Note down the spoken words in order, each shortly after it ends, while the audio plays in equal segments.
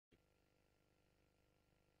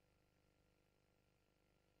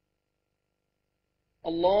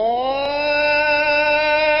الله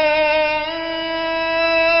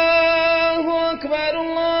أكبر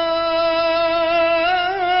الله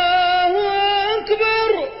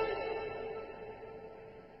أكبر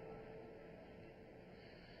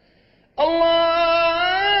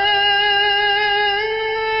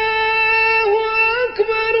الله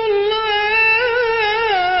أكبر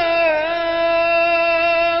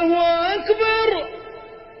الله أكبر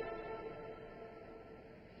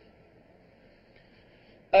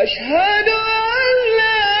أشهد أن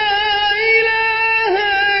لا إله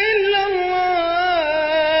إلا الله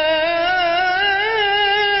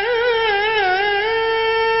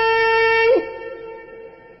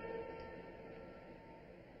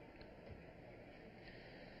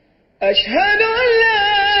أشهد أن لا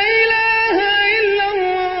إله إلا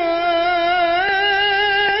الله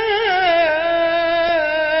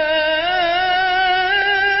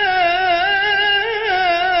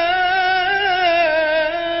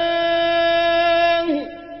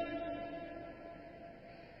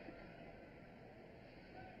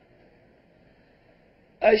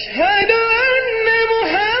أشهد أن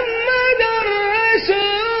محمدا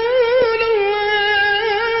رسول الله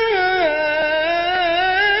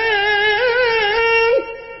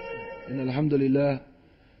إن الحمد لله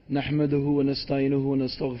نحمده ونستعينه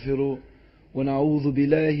ونستغفره ونعوذ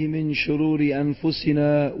بالله من شرور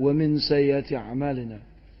أنفسنا ومن سيئات أعمالنا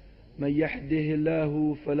من يهده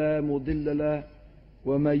الله فلا مضل له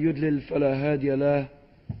وما يضلل فلا هادي له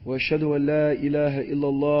وأشهد أن لا إله إلا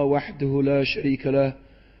الله وحده لا شريك له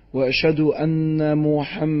وأشهد أن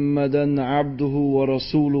محمدا عبده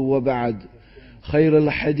ورسوله وبعد خير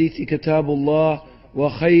الحديث كتاب الله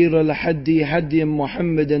وخير الحدي هدي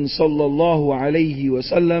محمد صلى الله عليه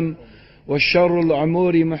وسلم وشر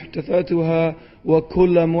الأمور محدثاتها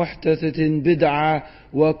وكل محدثة بدعة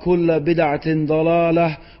وكل بدعة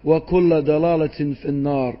ضلالة وكل ضلالة في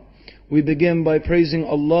النار. We begin by praising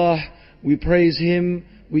Allah, we praise Him,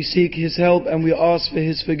 we seek His help and we ask for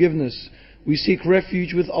His forgiveness. We seek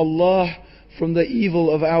refuge with Allah from the evil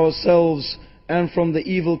of ourselves and from the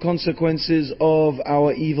evil consequences of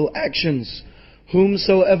our evil actions.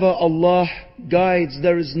 Whomsoever Allah guides,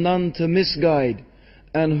 there is none to misguide.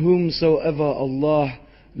 And whomsoever Allah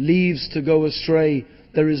leaves to go astray,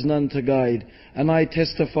 there is none to guide. And I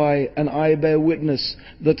testify and I bear witness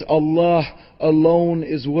that Allah alone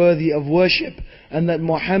is worthy of worship, and that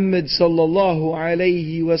Muhammad sallallahu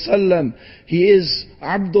alayhi wasallam, he is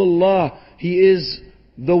Abdullah, he is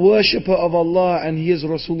the worshipper of Allah, and he is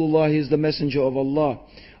Rasulullah, he is the messenger of Allah.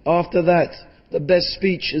 After that, the best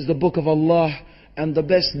speech is the book of Allah, and the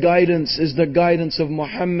best guidance is the guidance of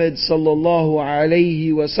Muhammad sallallahu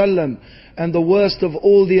alayhi wasallam. And the worst of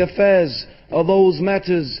all the affairs are those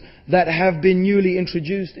matters that have been newly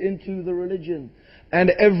introduced into the religion. And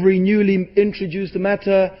every newly introduced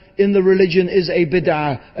matter in the religion is a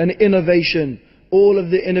bid'ah, an innovation. All of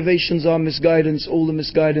the innovations are misguidance, all the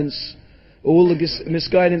misguidance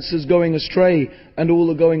is going astray, and all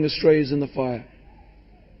the going astray is in the fire.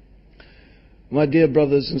 My dear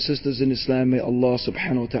brothers and sisters in Islam, may Allah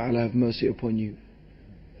subhanahu wa ta'ala have mercy upon you.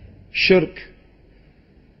 Shirk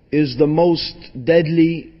is the most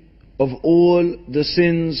deadly of all the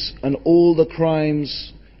sins and all the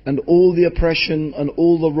crimes and all the oppression and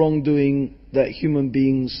all the wrongdoing that human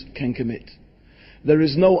beings can commit. There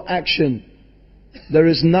is no action, there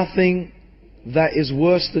is nothing that is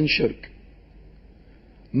worse than shirk.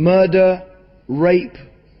 Murder, rape,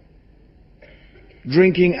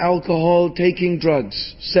 drinking alcohol, taking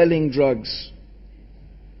drugs, selling drugs,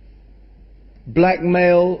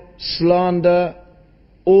 blackmail, slander,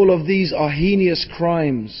 all of these are heinous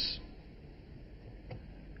crimes.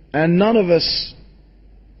 And none of us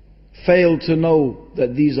fail to know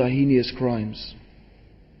that these are heinous crimes.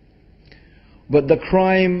 But the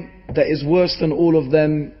crime that is worse than all of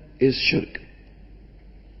them is shirk.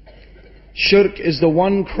 Shirk is the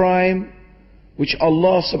one crime which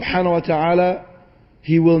Allah subhanahu wa ta'ala,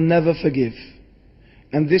 He will never forgive.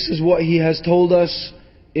 And this is what He has told us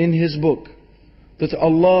in His book, that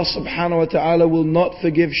Allah subhanahu wa ta'ala will not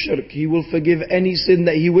forgive shirk. He will forgive any sin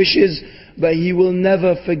that He wishes, but He will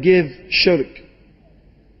never forgive shirk.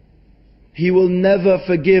 He will never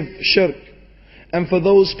forgive shirk. And for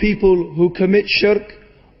those people who commit shirk,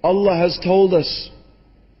 Allah has told us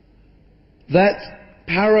that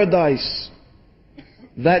paradise,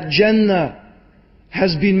 that Jannah,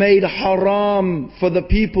 has been made haram for the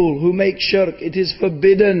people who make shirk. It is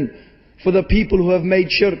forbidden for the people who have made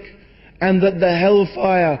shirk. And that the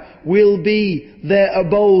hellfire will be their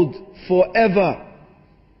abode forever.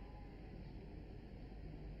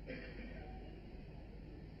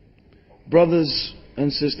 Brothers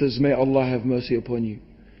and sisters, may Allah have mercy upon you.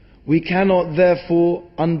 We cannot therefore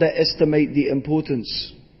underestimate the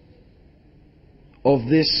importance of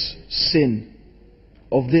this sin,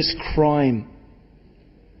 of this crime.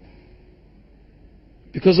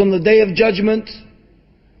 Because on the day of judgment,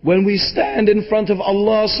 when we stand in front of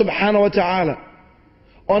Allah subhanahu wa ta'ala,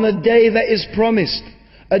 on a day that is promised,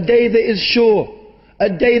 a day that is sure, a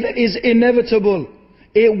day that is inevitable,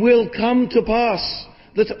 it will come to pass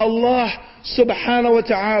that Allah subhanahu wa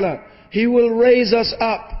ta'ala, He will raise us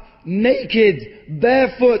up naked,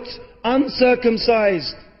 barefoot,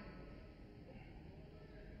 uncircumcised,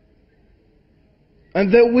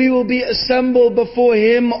 and that we will be assembled before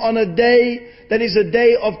Him on a day that is a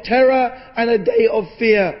day of terror and a day of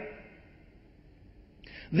fear.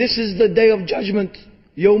 This is the day of judgment,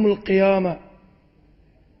 Yawm al-Qiyamah.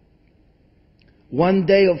 One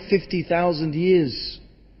day of 50,000 years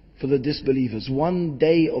for the disbelievers. One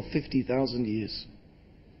day of 50,000 years.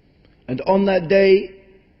 And on that day,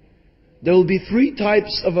 there will be 3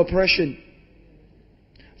 types of oppression.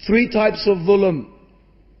 3 types of dhulm.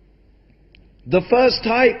 The first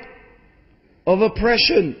type of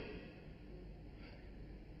oppression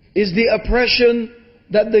is the oppression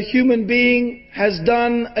that the human being has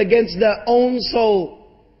done against their own soul.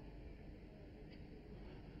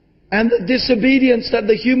 And the disobedience that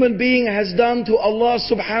the human being has done to Allah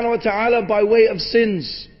subhanahu wa ta'ala by way of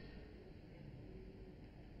sins.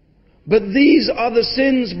 But these are the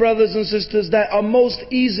sins, brothers and sisters, that are most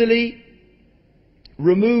easily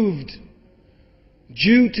removed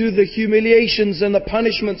due to the humiliations and the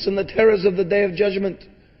punishments and the terrors of the Day of Judgment.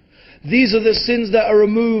 These are the sins that are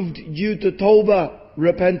removed due to tawbah,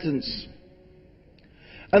 repentance.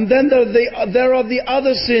 And then there are the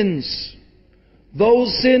other sins.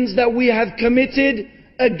 Those sins that we have committed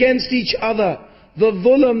against each other. The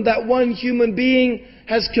dhulm that one human being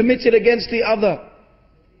has committed against the other.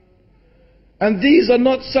 And these are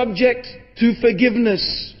not subject to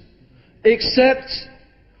forgiveness, except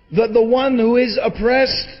that the one who is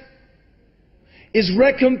oppressed is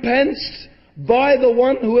recompensed by the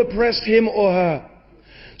one who oppressed him or her.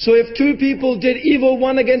 So if 2 people did evil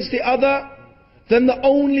one against the other, then the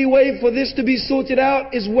only way for this to be sorted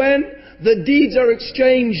out is when the deeds are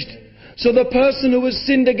exchanged. So the person who was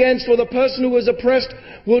sinned against or the person who was oppressed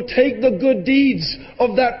will take the good deeds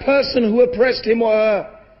of that person who oppressed him or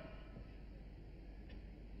her.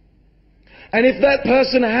 And if that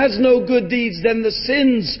person has no good deeds, then the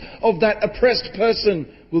sins of that oppressed person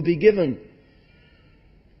will be given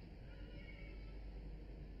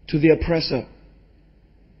to the oppressor.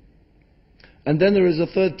 And then there is a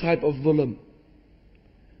third type of dhulm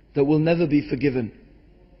that will never be forgiven.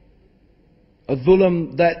 A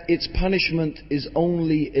dhulm that its punishment is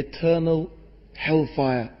only eternal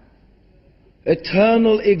hellfire.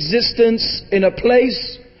 Eternal existence in a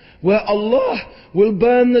place where Allah will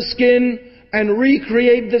burn the skin and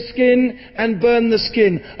recreate the skin and burn the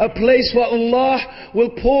skin. A place where Allah will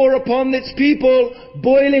pour upon its people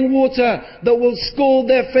boiling water that will scald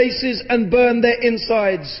their faces and burn their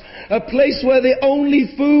insides. A place where the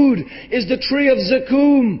only food is the tree of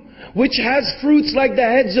zakum, which has fruits like the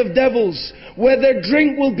heads of devils. Where their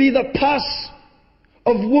drink will be the pus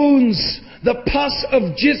of wounds, the pus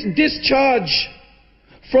of discharge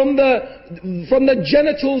from the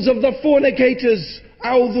genitals of the fornicators.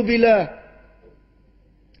 A'udhu billah.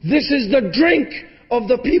 This is the drink of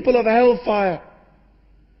the people of hellfire.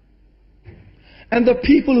 And the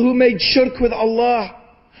people who made shirk with Allah,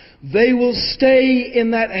 they will stay in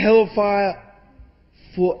that hellfire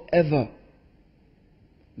forever.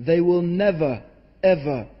 They will never,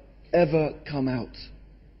 ever, ever come out.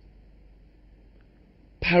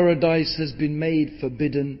 Paradise has been made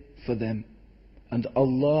forbidden for them, and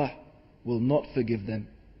Allah will not forgive them.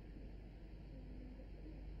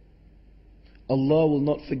 Allah will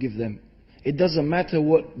not forgive them. It doesn't matter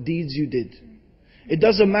what deeds you did. It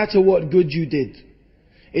doesn't matter what good you did.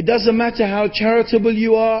 It doesn't matter how charitable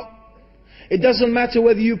you are. It doesn't matter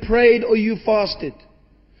whether you prayed or you fasted.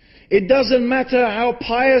 It doesn't matter how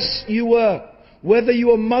pious you were. Whether you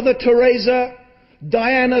were Mother Teresa,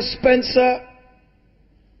 Diana Spencer,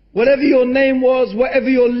 whatever your name was, whatever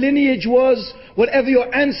your lineage was, whatever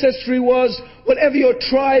your ancestry was, whatever your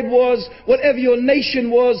tribe was, whatever your nation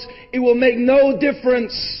was, it will make no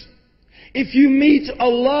difference. If you meet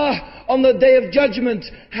Allah on the Day of Judgment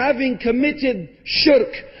having committed shirk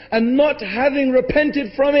and not having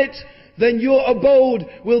repented from it, then your abode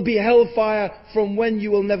will be hellfire from when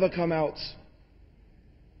you will never come out.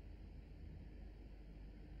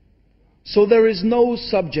 So there is no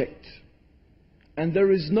subject and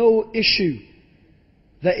there is no issue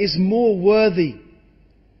that is more worthy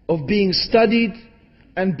of being studied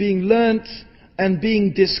and being learnt and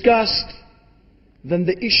being discussed than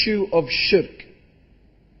the issue of shirk.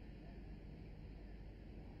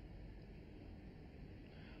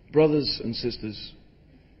 Brothers and sisters,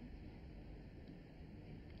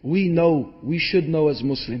 we should know as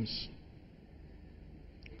Muslims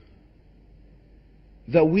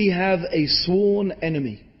that we have a sworn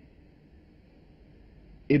enemy,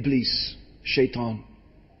 Iblis, Shaitan.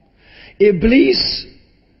 Iblis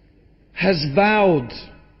has vowed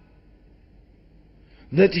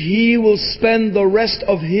that he will spend the rest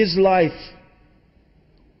of his life,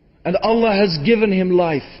 and Allah has given him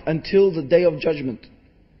life until the day of judgment.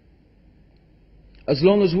 As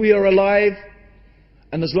long as we are alive,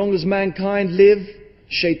 and as long as mankind live,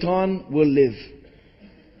 Shaitan will live.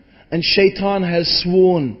 And Shaitan has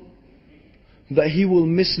sworn that he will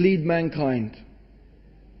mislead mankind.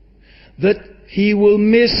 That he will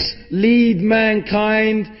mislead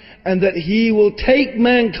mankind, and that he will take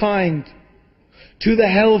mankind to the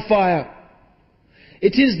hellfire.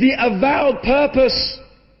 It is the avowed purpose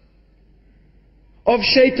of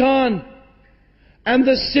Shaitan, and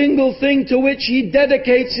the single thing to which he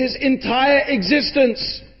dedicates his entire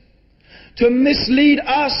existence, to mislead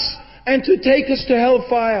us and to take us to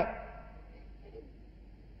hellfire.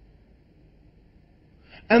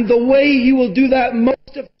 And the way he will do that most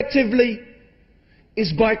effectively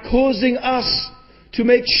is by causing us to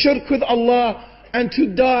make shirk with Allah and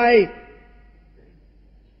to die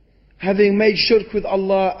having made shirk with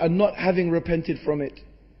Allah and not having repented from it.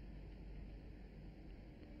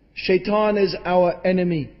 Shaitan is our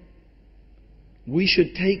enemy. We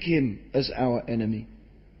should take him as our enemy.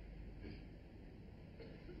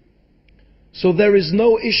 So there is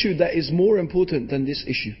no issue that is more important than this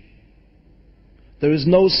issue. There is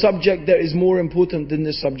no subject that is more important than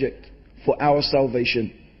this subject for our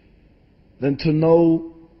salvation than to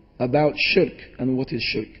know about shirk. And what is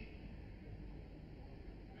shirk?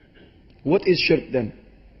 What is shirk then?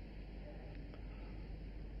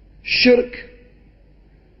 Shirk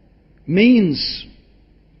means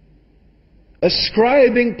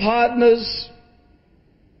ascribing partners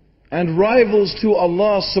and rivals to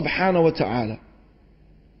Allah subhanahu wa ta'ala.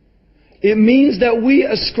 It means that we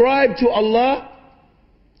ascribe to Allah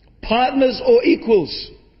partners or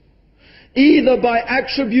equals, either by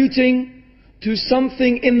attributing to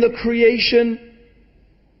something in the creation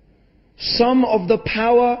some of the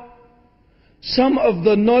power, some of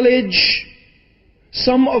the knowledge,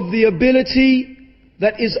 some of the ability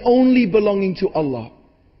that is only belonging to Allah.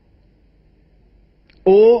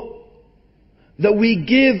 Or that we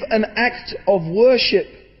give an act of worship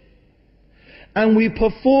and we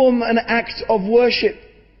perform an act of worship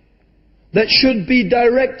that should be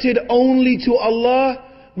directed only to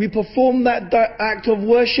Allah. We perform that act of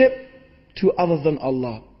worship to other than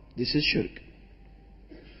Allah. This is shirk.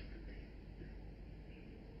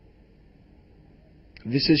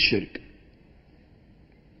 This is shirk.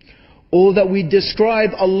 Or that we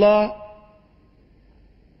describe Allah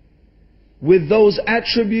with those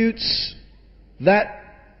attributes that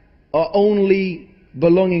are only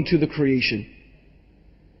belonging to the creation.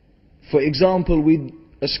 For example, we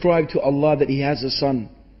ascribe to Allah that He has a son.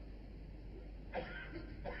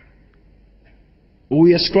 Or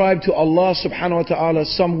we ascribe to Allah subhanahu wa ta'ala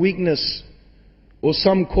some weakness or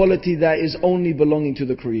some quality that is only belonging to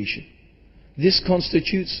the creation. This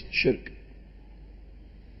constitutes shirk.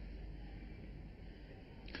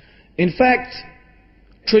 In fact,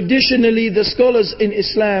 traditionally the scholars in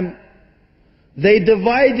Islam, they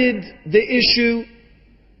divided the issue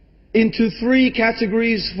into three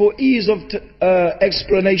categories for ease of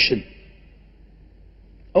explanation.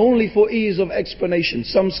 Only for ease of explanation.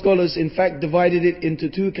 Some scholars in fact divided it into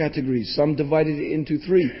two categories. Some divided it into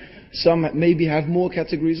three. Some maybe have more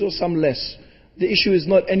categories or some less. The issue is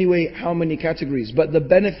not anyway how many categories, but the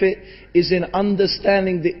benefit is in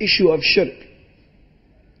understanding the issue of shirk,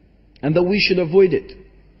 and that we should avoid it.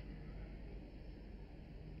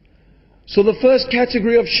 So the first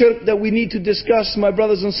category of shirk that we need to discuss, my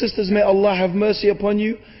brothers and sisters, may Allah have mercy upon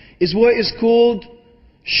you, is what is called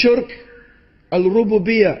shirk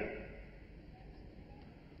al-rububiyyah.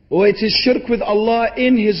 Or it is shirk with Allah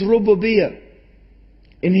in His rububiyyah,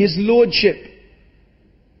 in His lordship.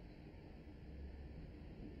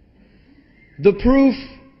 The proof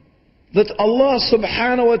that Allah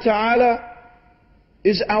subhanahu wa ta'ala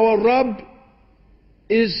is our Rabb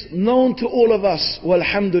is known to all of us,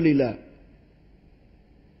 walhamdulillah.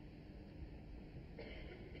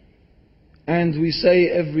 And we say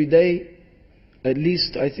every day, at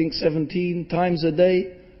least I think 17 times a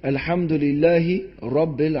day, Alhamdulillahi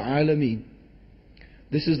Rabbil Alameen.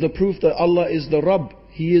 This is the proof that Allah is the Rabb.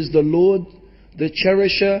 He is the Lord, the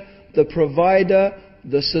cherisher, the provider,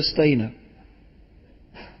 the sustainer.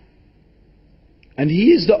 And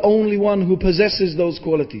He is the only one who possesses those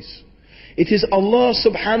qualities. It is Allah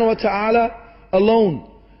subhanahu wa ta'ala alone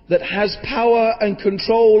that has power and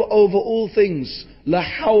control over all things. La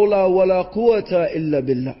hawla wa la quwwata illa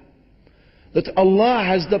billah. That Allah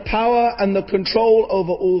has the power and the control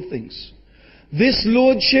over all things. This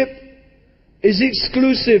lordship is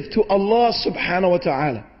exclusive to Allah subhanahu wa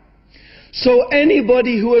ta'ala. So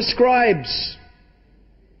anybody who ascribes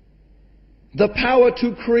the power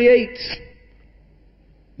to create,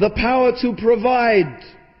 the power to provide,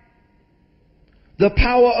 the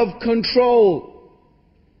power of control,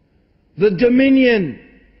 the dominion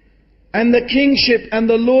and the kingship and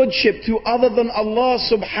the lordship to other than Allah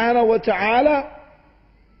subhanahu wa ta'ala,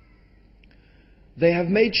 they have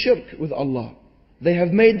made shirk with Allah. They have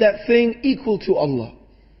made that thing equal to Allah.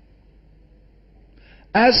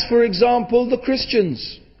 As for example, the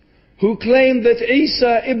Christians who claim that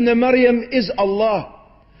Isa ibn Maryam is Allah.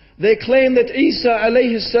 They claim that Isa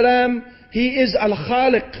alayhi salam, he is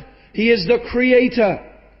al-Khaliq, he is the creator.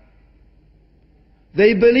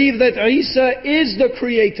 They believe that Isa is the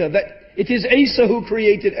creator, that it is Isa who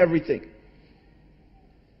created everything.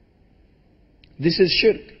 This is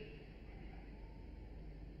shirk.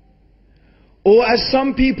 Or as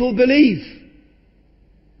some people believe,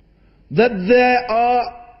 that there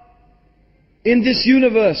are in this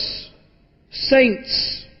universe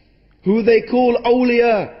saints who they call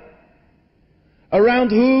awliya, around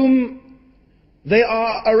whom they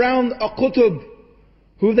are around a qutub,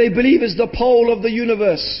 who they believe is the pole of the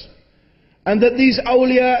universe. And that these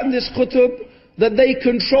awliya and this qutub, that they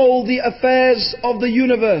control the affairs of the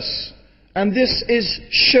universe. And this is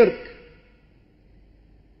shirk.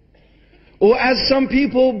 Or as some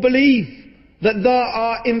people believe, that there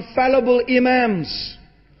are infallible imams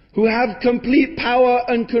who have complete power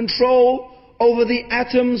and control over the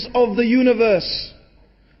atoms of the universe,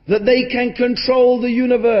 that they can control the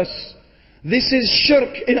universe. This is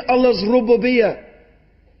shirk in Allah's rububiyyah.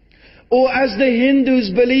 Or as the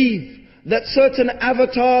Hindus believe that certain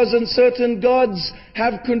avatars and certain gods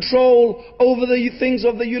have control over the things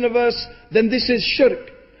of the universe, then this is shirk.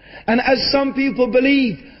 And as some people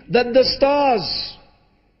believe that the stars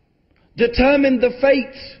determine the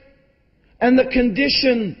fate and the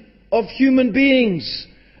condition of human beings,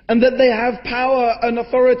 and that they have power and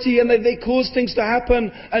authority, and that they cause things to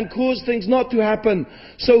happen and cause things not to happen.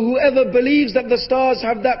 So whoever believes that the stars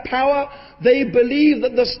have that power, they believe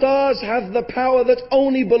that the stars have the power that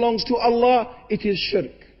only belongs to Allah. It is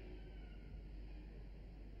shirk.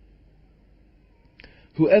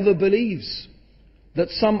 Whoever believes that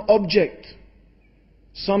some object,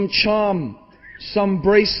 some charm, some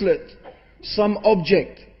bracelet, some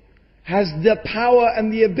object has the power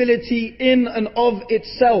and the ability in and of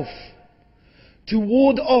itself to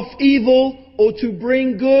ward off evil or to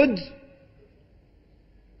bring good,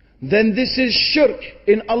 then this is shirk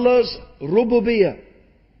in Allah's rububiyyah.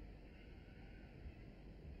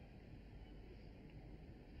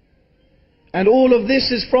 And all of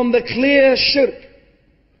this is from the clear shirk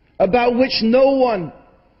about which no one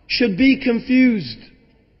should be confused.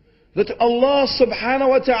 That Allah subhanahu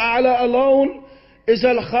wa ta'ala alone is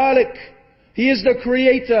al-Khaliq. He is the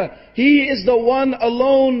creator. He is the one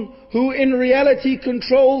alone who in reality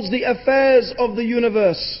controls the affairs of the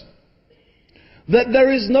universe. That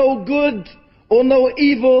there is no good or no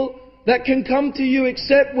evil that can come to you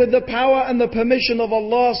except with the power and the permission of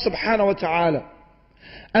Allah subhanahu wa ta'ala.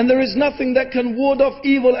 And there is nothing that can ward off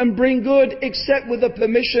evil and bring good except with the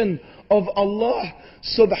permission of Allah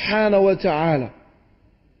subhanahu wa ta'ala.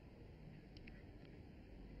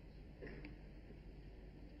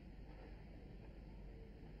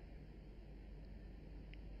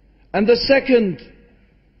 And the second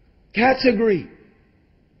category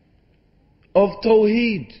of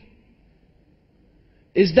Tawheed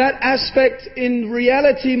is that aspect in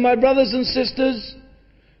reality, my brothers and sisters,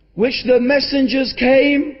 which the messengers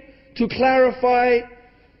came to clarify,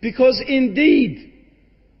 because indeed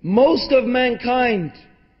most of mankind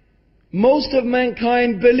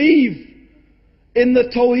believe in the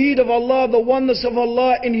Tawheed of Allah, the oneness of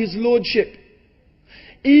Allah in His Lordship.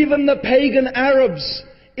 Even the pagan Arabs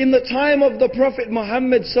in the time of the Prophet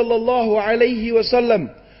Muhammad sallallahu alaihi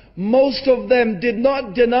wasallam, most of them did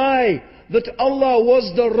not deny that Allah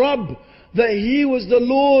was the Rabb, that He was the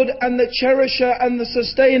Lord and the cherisher and the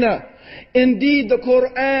sustainer. Indeed, the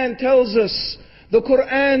Quran tells us, the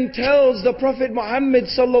Quran tells the Prophet Muhammad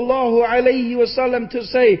sallallahu alaihi wasallam to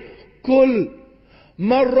say, "Qul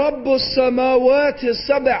ma rabbus samawati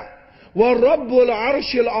sab'a wa rabbul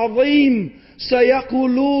arshil azim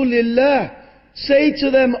sayaqulu lillah." say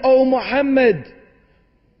to them, O Muhammad,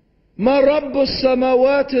 Ma Rabbus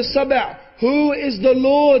Samawati Sab'a, who is the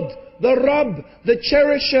Lord, the Rabb, the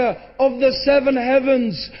cherisher of the 7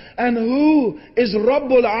 heavens, and who is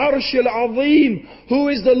Rabbul Arshil Azim, who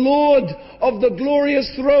is the Lord of the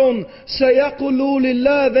glorious throne? Sayaqulu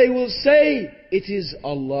lillah, they will say, it is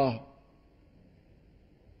Allah.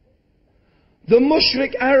 The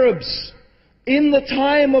mushrik Arabs, in the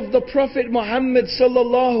time of the Prophet Muhammad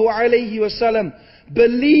sallallahu alayhi wasallam,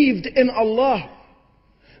 believed in Allah.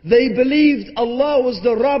 They believed Allah was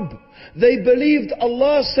the Rabb. They believed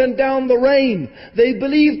Allah sent down the rain. They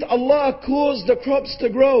believed Allah caused the crops to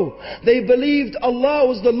grow. They believed Allah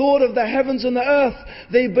was the Lord of the heavens and the earth.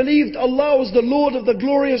 They believed Allah was the Lord of the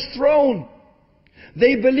glorious throne.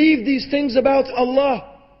 They believed these things about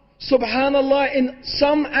Allah. Subhanallah, in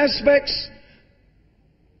some aspects,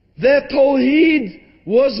 their tawheed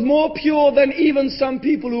was more pure than even some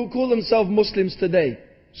people who call themselves Muslims today.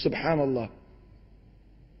 Subhanallah.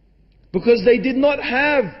 Because they did not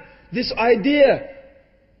have this idea.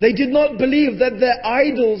 They did not believe that their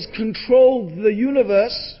idols controlled the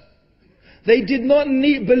universe. They did not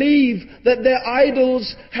believe that their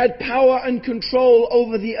idols had power and control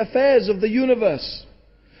over the affairs of the universe.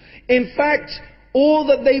 In fact, all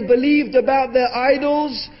that they believed about their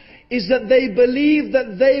idols is that they believed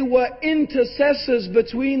that they were intercessors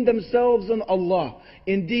between themselves and Allah.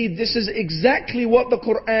 Indeed, this is exactly what the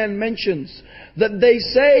Quran mentions. That they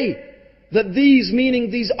say that these, meaning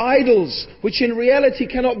these idols, which in reality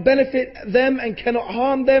cannot benefit them and cannot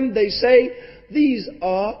harm them, they say, these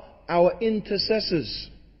are our intercessors.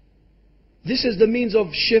 This is the means of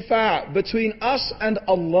shifa between us and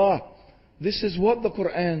Allah. This is what the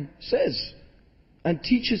Quran says and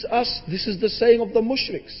teaches us. This is the saying of the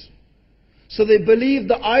mushriks. So they believed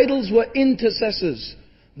the idols were intercessors.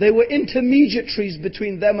 They were intermediaries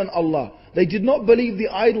between them and Allah. They did not believe the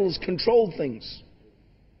idols controlled things.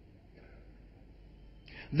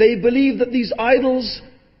 They believed that these idols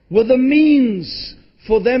were the means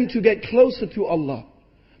for them to get closer to Allah.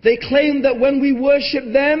 They claimed that when we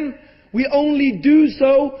worship them, we only do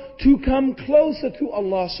so to come closer to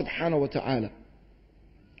Allah subhanahu wa ta'ala.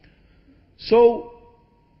 So,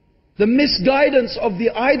 the misguidance of the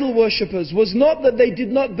idol worshippers was not that they did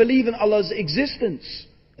not believe in Allah's existence.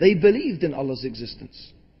 They believed in Allah's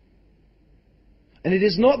existence. And it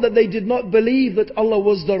is not that they did not believe that Allah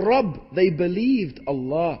was the Rabb. They believed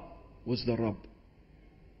Allah was the Rabb.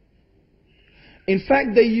 In fact,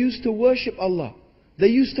 they used to worship Allah. They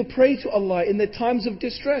used to pray to Allah in their times of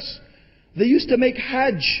distress. They used to make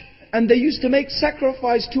Hajj and they used to make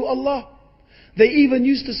sacrifice to Allah. They even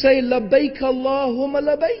used to say, Labbaik Allahumma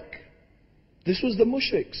labbaik. This was the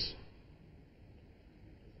mushriks.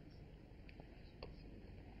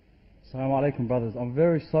 Assalamu alaikum, brothers. I'm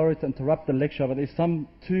very sorry to interrupt the lecture, but there's some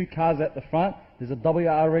 2 cars at the front. There's a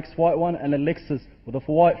WRX white one and a Lexus with a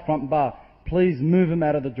white front bar. Please move them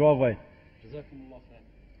out of the driveway.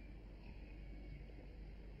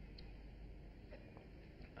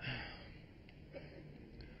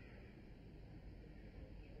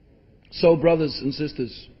 So brothers and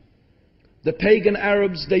sisters, the pagan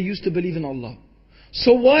Arabs, they used to believe in Allah.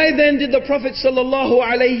 So why then did the Prophet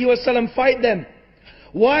ﷺ fight them?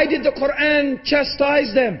 Why did the Quran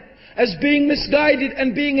chastise them as being misguided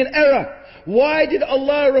and being in error? Why did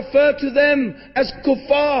Allah refer to them as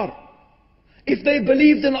kuffar? If they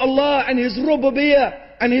believed in Allah and His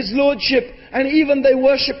rububiyyah and His lordship and even they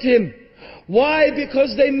worshipped Him. Why?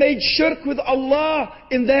 Because they made shirk with Allah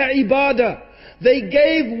in their ibadah. They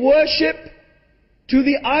gave worship to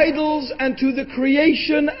the idols and to the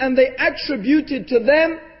creation, and they attributed to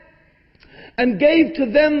them and gave to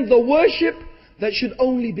them the worship that should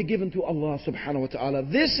only be given to Allah subhanahu wa ta'ala.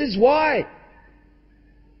 This is why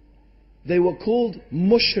they were called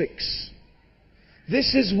mushriks.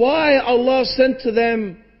 This is why Allah sent to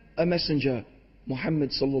them a messenger,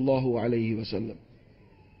 Muhammad sallallahu alayhi wa sallam.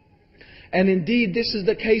 And indeed, this is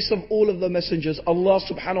the case of all of the messengers. Allah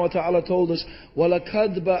subhanahu wa ta'ala told us,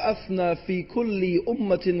 وَلَقَدْ بَأَثْنَا فِي كُلِّ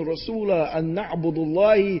أُمَّةٍ رَسُولًا أَن نَعْبُدُ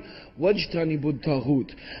اللَّهِ وَاجْتَنِبُ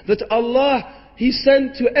الطَّاغُوتِ. That Allah, He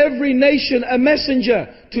sent to every nation a messenger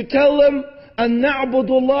to tell them, أَن نَعْبُدُ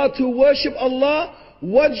اللَّهِ, to worship Allah,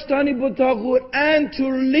 وَاجْتَنِبُ الطَّاغُوتِ, and to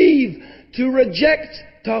leave, to reject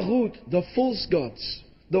taghut, the false gods,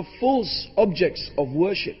 the false objects of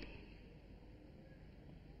worship.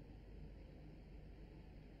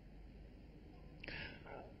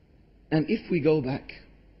 And if we go back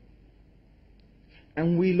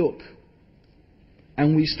and we look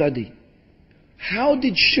and we study, how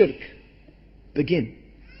did shirk begin?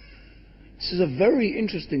 This is a very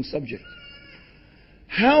interesting subject.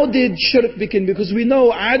 How did shirk begin? Because we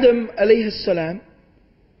know Adam alayhi salam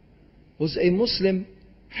was a Muslim,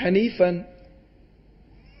 Hanifan.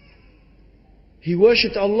 He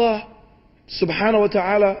worshipped Allah subhanahu wa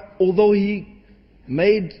ta'ala, although he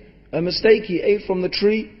made a mistake, he ate from the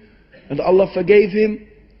tree and Allah forgave him.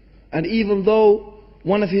 And even though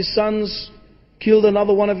one of his sons killed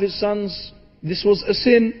another one of his sons, this was a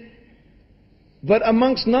sin. But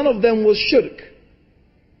amongst none of them was shirk.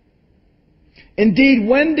 Indeed,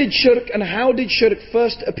 when did shirk and how did shirk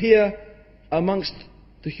first appear amongst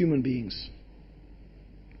the human beings?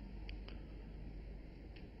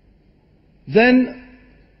 Then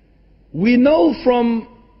we know from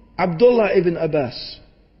Abdullah ibn Abbas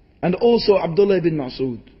and also Abdullah ibn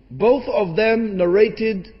Mas'ud, both of them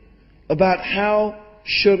narrated about how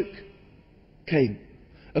shirk came.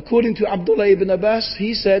 According to Abdullah ibn Abbas,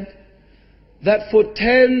 he said that for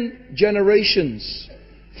 10 generations,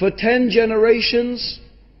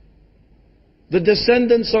 the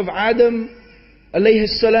descendants of Adam alayhi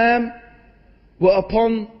salam were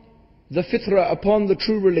upon the fitrah, upon the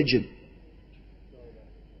true religion.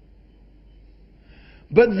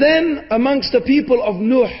 But then amongst the people of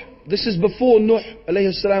Nuh, this is before Nuh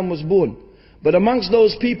alayhi salam was born, but amongst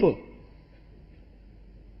those people,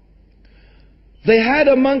 they had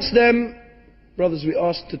amongst them, brothers, we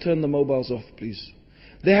ask to turn the mobiles off, please.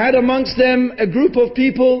 They had amongst them a group of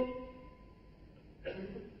people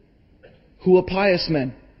who were pious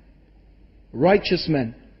men, righteous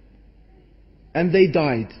men, and they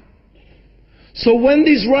died. So when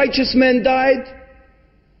these righteous men died,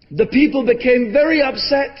 the people became very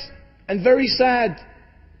upset and very sad.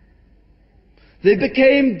 They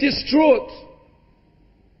became distraught.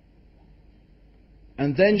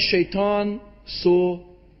 And then Shaitan saw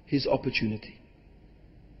his opportunity.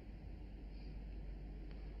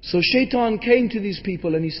 So Shaitan came to these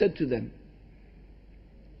people and he said to them,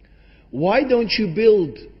 why don't you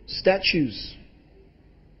build statues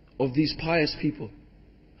of these pious people?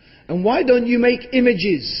 And why don't you make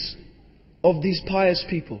images of these pious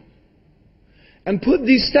people? And put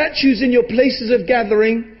these statues in your places of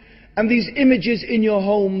gathering and these images in your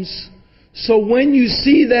homes, so when you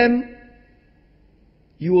see them,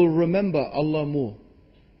 you will remember Allah more.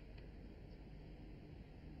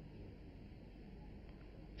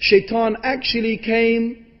 Shaitan actually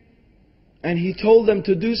came and he told them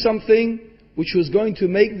to do something which was going to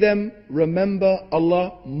make them remember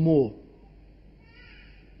Allah more.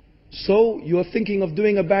 So you are thinking of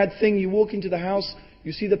doing a bad thing, you walk into the house,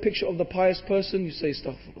 you see the picture of the pious person, you say,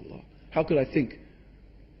 Astaghfirullah, how could I think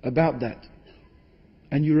about that?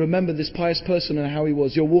 And you remember this pious person and how he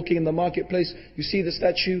was. You're walking in the marketplace, you see the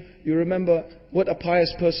statue, you remember what a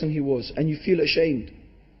pious person he was, and you feel ashamed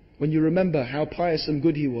when you remember how pious and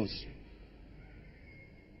good he was.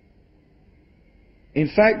 In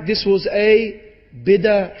fact, this was a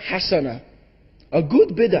bid'ah hasana, a good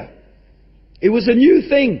bid'ah. It was a new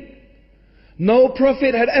thing. No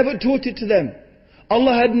prophet had ever taught it to them.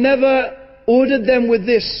 Allah had never ordered them with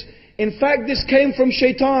this. In fact, this came from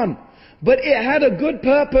Shaitan. But it had a good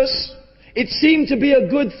purpose. It seemed to be a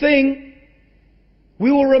good thing.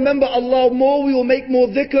 We will remember Allah more. We will make more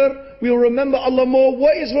dhikr. We will remember Allah more.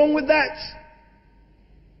 What is wrong with that?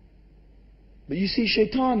 But you see,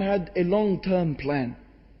 Shaitan had a long-term plan.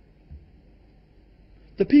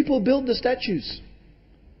 The people built the statues.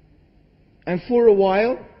 And for a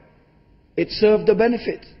while, it served a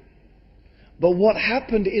benefit. But what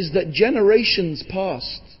happened is that generations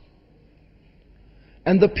passed.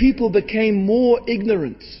 And the people became more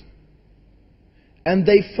ignorant. And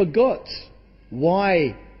they forgot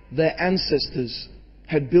why their ancestors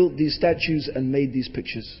had built these statues and made these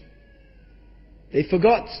pictures. They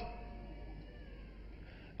forgot.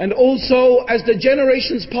 And also, as the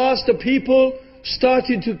generations passed, the people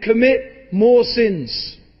started to commit more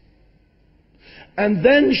sins. And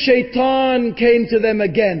then Shaitan came to them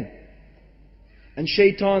again. And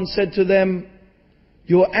Shaitan said to them,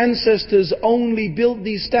 your ancestors only built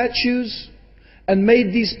these statues and made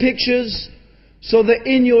these pictures so that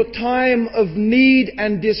in your time of need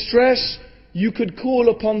and distress, you could call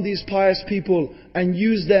upon these pious people and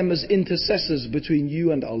use them as intercessors between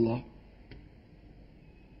you and Allah.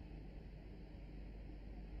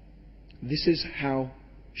 This is how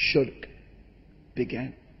shirk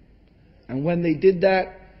began. And when they did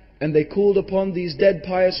that, and they called upon these dead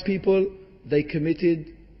pious people, they committed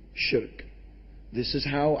shirk. This is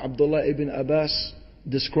how Abdullah ibn Abbas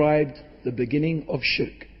described the beginning of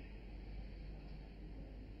shirk.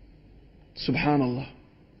 Subhanallah.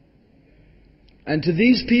 And to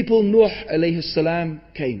these people, Nuh alayhi salam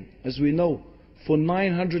came. As we know, for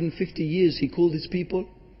 950 years he called his people.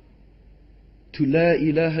 to La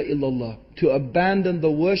ilaha illallah, to abandon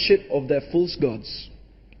the worship of their false gods.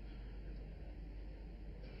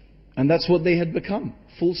 And that's what they had become,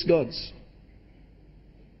 false gods.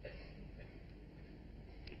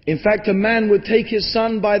 In fact, a man would take his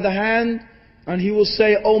son by the hand and he will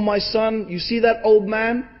say, "Oh my son, you see that old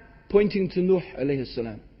man?" Pointing to Nuh alayhi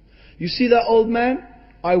salam. "You see that old man?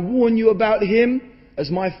 I warn you about him as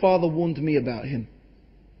my father warned me about him."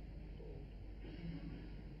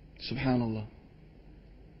 Subhanallah.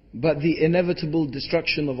 But the inevitable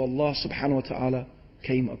destruction of Allah subhanahu wa ta'ala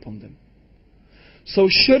came upon them. So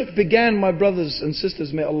shirk began, my brothers and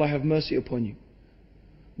sisters, may Allah have mercy upon you,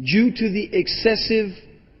 due to the excessive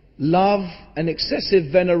love and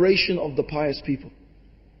excessive veneration of the pious people.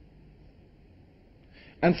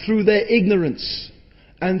 And through their ignorance,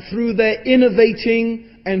 and through their innovating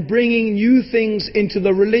and bringing new things into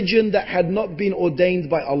the religion that had not been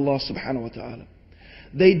ordained by Allah subhanahu wa ta'ala.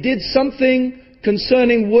 They did something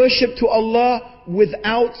concerning worship to Allah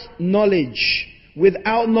without knowledge.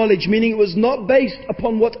 Without knowledge, meaning it was not based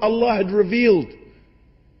upon what Allah had revealed.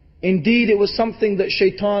 Indeed, it was something that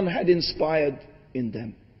shaitan had inspired in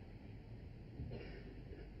them.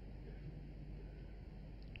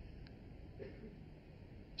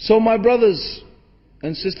 So my brothers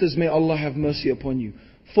and sisters, may Allah have mercy upon you.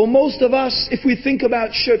 For most of us, if we think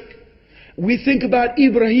about shirk, we think about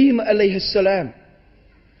Ibrahim alayhi salam.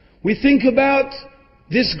 We think about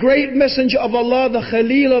this great messenger of Allah, the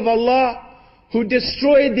Khalil of Allah, who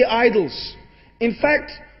destroyed the idols. In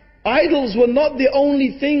fact, idols were not the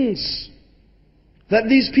only things that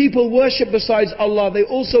these people worshipped besides Allah. They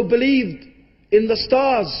also believed in the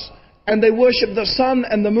stars, and they worshipped the sun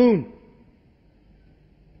and the moon.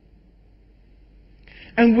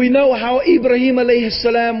 And we know how Ibrahim alayhi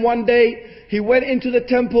salam, one day, he went into the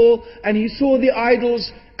temple and he saw the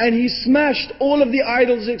idols and he smashed all of the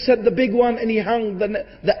idols except the big one, and he hung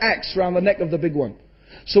the axe around the neck of the big one.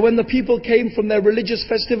 So when the people came from their religious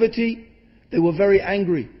festivity, they were very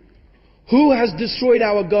angry. Who has destroyed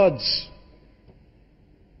our gods?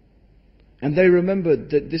 And they remembered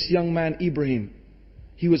that this young man Ibrahim,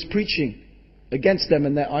 he was preaching against them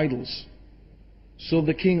and their idols. So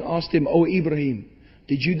the king asked him, "Oh Ibrahim,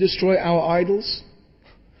 did you destroy our idols?"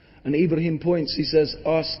 And Ibrahim points, he says,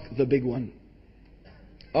 "Ask the big one.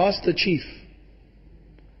 Ask the chief."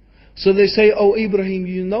 So they say, "Oh Ibrahim,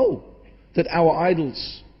 you know that our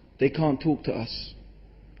idols, they can't talk to us."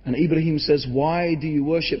 And Ibrahim says, "Why do you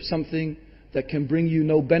worship something that can bring you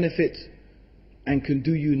no benefit and can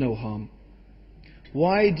do you no harm?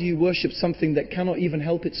 Why do you worship something that cannot even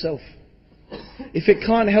help itself? If it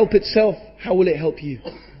can't help itself, how will it help you?"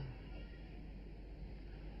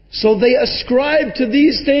 So they ascribed to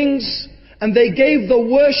these things and they gave the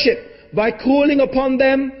worship by calling upon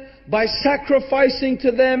them, by sacrificing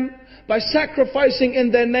to them, by sacrificing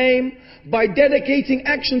in their name, by dedicating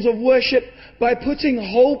actions of worship, by putting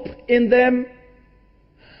hope in them,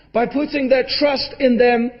 by putting their trust in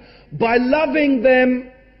them, by loving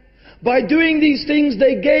them. By doing these things,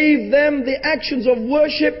 they gave them the actions of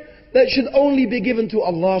worship that should only be given to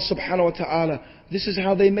Allah subhanahu wa ta'ala. This is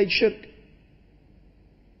how they made shirk.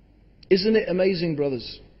 Isn't it amazing,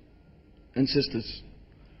 brothers and sisters,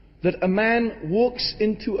 that a man walks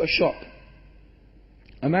into a shop.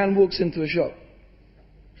 A man walks into a shop.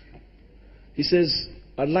 He says,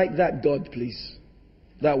 "I'd like that God, please.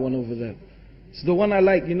 That one over there. It's the one I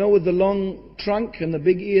like, you know, with the long trunk and the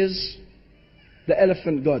big ears. The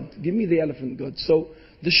elephant God. Give me the elephant God." So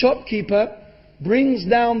the shopkeeper brings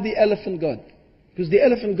down the elephant God. Because the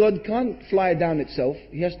elephant God can't fly down itself.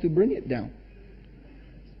 He has to bring it down.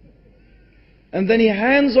 And then he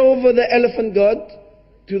hands over the elephant God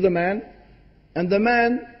to the man. And the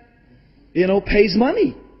man, pays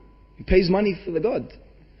money. He pays money for the God.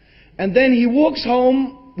 And then he walks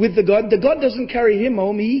home with the God. The God doesn't carry him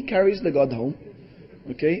home. He carries the God home.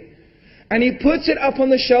 Okay? And he puts it up on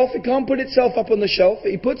the shelf. It can't put itself up on the shelf.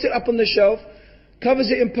 He puts it up on the shelf, covers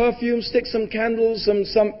it in perfume, sticks some candles,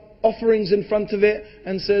 some offerings in front of it,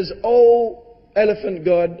 and says, "Oh, elephant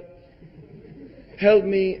God, help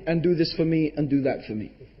me and do this for me and do that for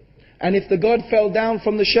me." And if the God fell down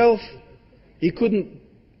from the shelf, he couldn't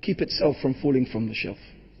keep itself from falling from the shelf.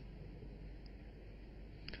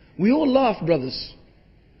 We all laugh, brothers.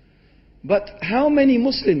 But how many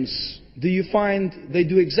Muslims do you find they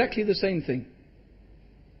do exactly the same thing?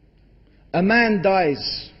 A man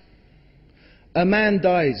dies. A man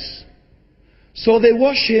dies. So they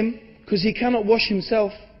wash him because he cannot wash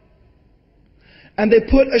himself. And they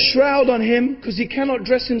put a shroud on him because he cannot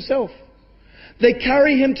dress himself. They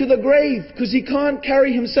carry him to the grave because he can't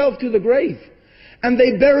carry himself to the grave. And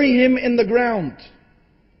they bury him in the ground.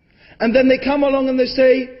 And then they come along and they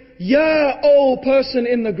say, Ya, O person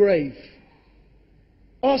in the grave,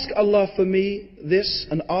 ask Allah for me this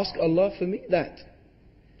and ask Allah for me that.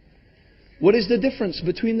 What is the difference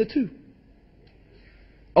between the two?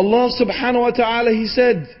 Allah subhanahu wa ta'ala, He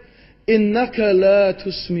said, إِنَّكَ لَا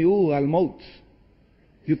تُسْمِعُوا الْمَوْتِ.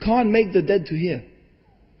 You can't make the dead to hear.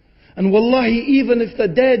 And wallahi, even if the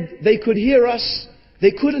dead, they could hear us,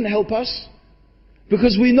 they couldn't help us.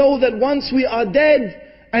 Because we know that once we are dead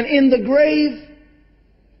and in the grave,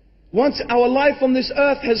 once our life on this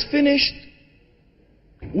earth has finished,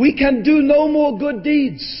 we can do no more good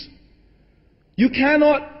deeds. You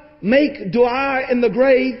cannot make dua in the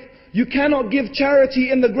grave. You cannot give charity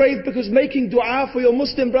in the grave, because making dua for your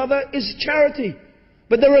Muslim brother is charity.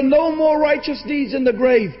 But there are no more righteous deeds in the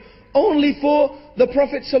grave. Only for the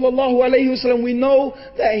Prophet ﷺ, we know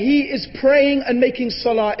that he is praying and making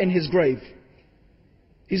salah in his grave.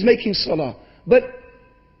 He's making salah. But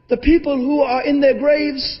the people who are in their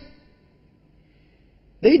graves,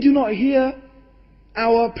 they do not hear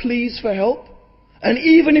our pleas for help. And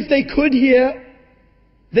even if they could hear,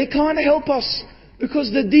 they can't help us,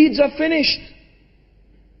 because the deeds are finished.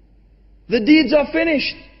 The deeds are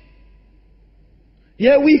finished.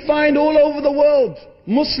 Yet we find all over the world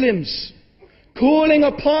Muslims calling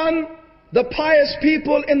upon the pious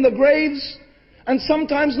people in the graves, and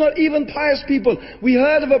sometimes not even pious people. We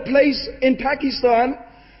heard of a place in Pakistan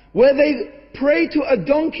where they pray to a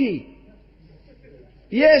donkey.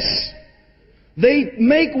 Yes, they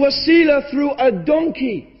make wasila through a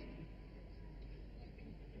donkey.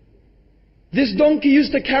 This donkey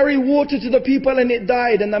used to carry water to the people and it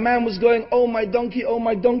died, and the man was going, oh my donkey, oh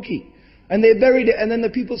my donkey. And they buried it, and then the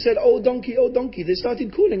people said, oh donkey, oh donkey. They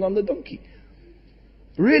started calling on the donkey.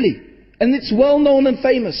 Really. And it's well known and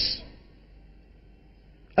famous.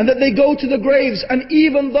 And that they go to the graves, and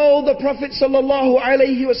even though the Prophet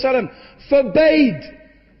ﷺ forbade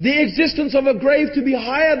the existence of a grave to be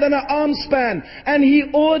higher than an arm span, and he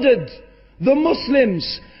ordered the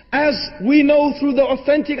Muslims, as we know through the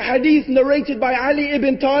authentic hadith narrated by Ali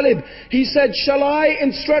ibn Talib, he said, shall I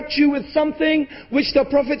instruct you with something which the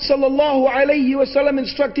Prophet ﷺ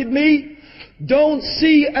instructed me? Don't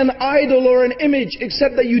see an idol or an image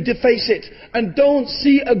except that you deface it. And don't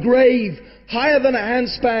see a grave higher than a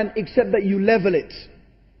handspan except that you level it.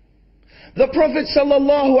 The Prophet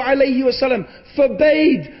ﷺ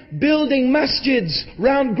forbade building masjids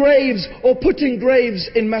round graves or putting graves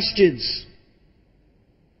in masjids.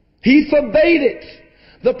 He forbade it.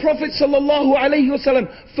 The Prophet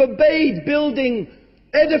ﷺ forbade building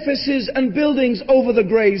edifices and buildings over the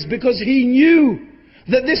graves, because he knew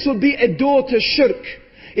that this would be a door to shirk.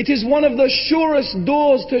 It is one of the surest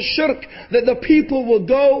doors to shirk that the people will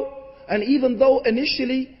go. And even though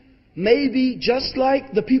initially, maybe just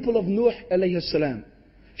like the people of Nuh alayhi salam,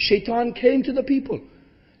 Shaitan came to the people.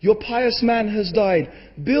 Your pious man has died.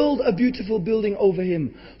 Build a beautiful building over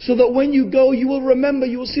him, so that when you go, you will remember,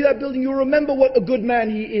 you will see that building, you will remember what a good man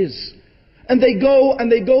he is. And they go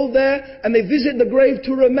there, and they visit the grave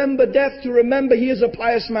to remember death, to remember he is a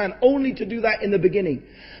pious man, only to do that in the beginning.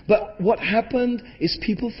 But what happened is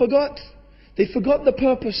people forgot. They forgot the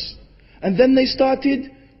purpose. And then they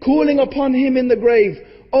started calling upon him in the grave.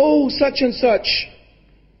 Oh, such and such,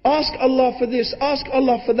 ask Allah for this, ask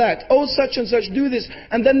Allah for that. Oh, such and such, do this.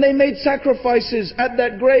 And then they made sacrifices at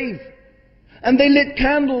that grave. And they lit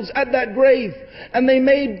candles at that grave. And they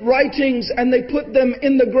made writings and they put them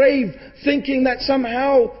in the grave, thinking that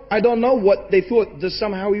somehow, I don't know what they thought, that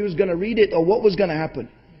somehow he was going to read it or what was going to happen.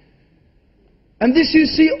 And this you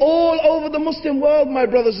see all over the Muslim world, my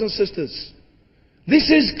brothers and sisters. This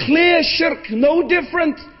is clear shirk, no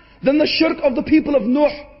different than the shirk of the people of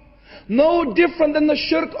Nuh. No different than the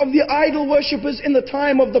shirk of the idol worshippers in the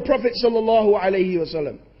time of the Prophet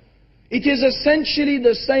ﷺ. It is essentially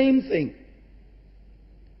the same thing.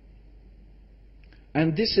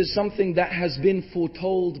 And this is something that has been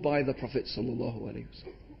foretold by the Prophet ﷺ.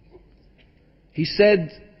 He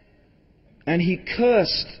said, and he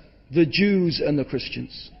cursed the Jews and the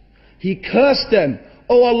Christians. He cursed them.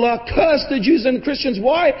 Oh Allah, curse the Jews and Christians.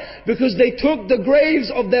 Why? Because they took the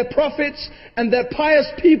graves of their prophets and their pious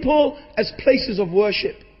people as places of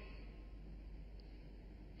worship.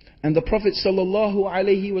 And the Prophet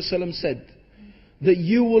ﷺ said that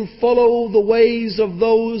you will follow the ways of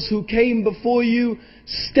those who came before you,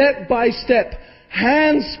 step by step,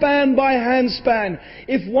 handspan by handspan.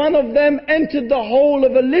 If one of them entered the hole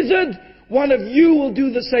of a lizard, one of you will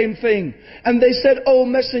do the same thing. And they said, O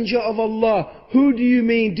Messenger of Allah, who do you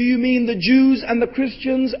mean? Do you mean the Jews and the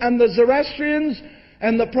Christians and the Zoroastrians?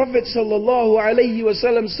 And the Prophet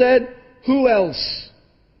ﷺ said, who else?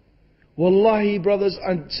 Wallahi, brothers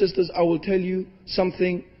and sisters, I will tell you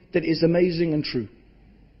something that is amazing and true.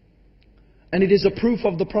 And it is a proof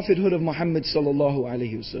of the prophethood of Muhammad sallallahu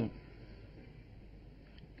alayhi wasallam.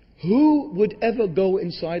 Who would ever go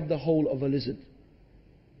inside the hole of a lizard?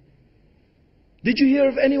 Did you hear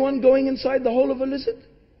of anyone going inside the hole of a lizard?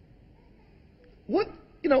 What?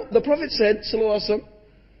 The Prophet said, sallallahu alayhi wasallam,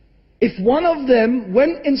 if one of them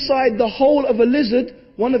went inside the hole of a lizard,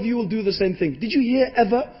 one of you will do the same thing. Did you hear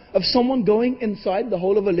ever of someone going inside the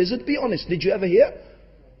hole of a lizard? Be honest, did you ever hear?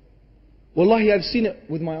 Wallahi, I've seen it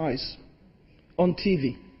with my eyes. On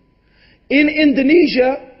TV. In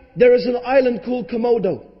Indonesia, there is an island called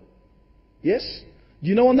Komodo. Yes? Do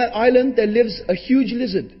you know on that island there lives a huge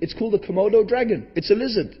lizard? It's called the Komodo dragon. It's a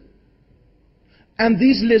lizard. And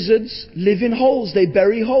these lizards live in holes. They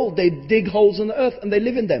bury holes. They dig holes in the earth and they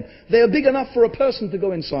live in them. They are big enough for a person to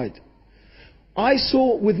go inside. I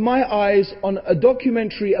saw with my eyes on a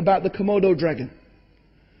documentary about the Komodo dragon.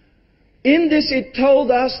 In this it told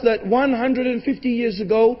us that 150 years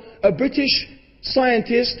ago, a British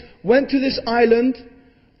scientist went to this island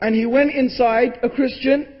and he went inside, a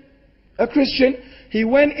Christian, he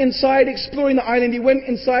went inside exploring the island, he went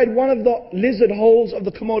inside one of the lizard holes of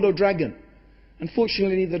the Komodo dragon.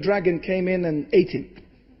 Unfortunately, the dragon came in and ate him.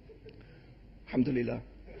 Alhamdulillah.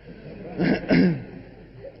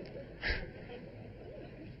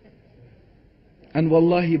 And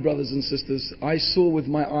wallahi, brothers and sisters, I saw with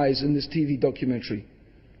my eyes in this TV documentary,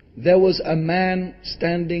 there was a man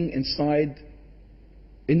standing inside,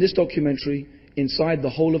 in this documentary, inside the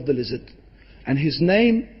hole of the lizard. And his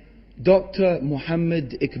name, Dr.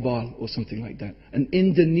 Muhammad Iqbal, or something like that. An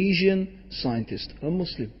Indonesian scientist, a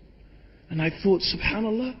Muslim. And I thought,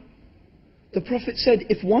 subhanallah, the Prophet said,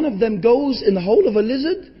 if one of them goes in the hole of a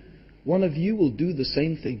lizard, one of you will do the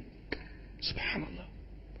same thing. Subhanallah.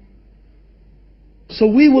 So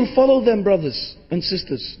we will follow them, brothers and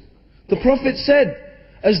sisters. The Prophet said,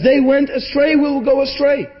 as they went astray, we will go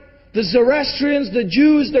astray. The Zoroastrians, the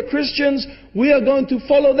Jews, the Christians, we are going to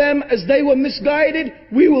follow them. As they were misguided,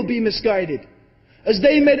 we will be misguided. As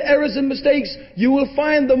they made errors and mistakes, you will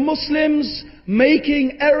find the Muslims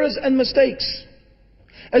making errors and mistakes.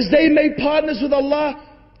 As they made partners with Allah,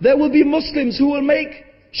 there will be Muslims who will make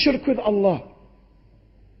shirk with Allah.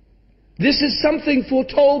 This is something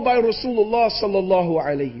foretold by Rasulullah sallallahu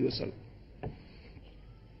alayhi wasallam.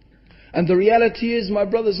 And the reality is, my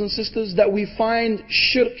brothers and sisters, that we find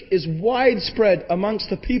shirk is widespread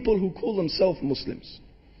amongst the people who call themselves Muslims.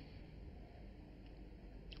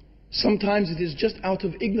 Sometimes it is just out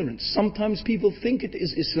of ignorance. Sometimes people think it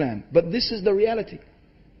is Islam. But this is the reality.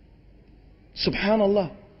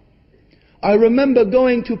 Subhanallah. I remember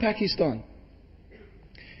going to Pakistan.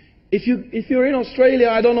 If you're in Australia,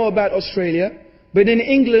 I don't know about Australia, but in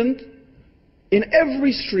England, in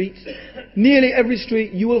every street, nearly every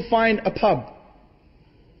street, you will find a pub.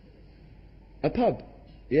 A pub.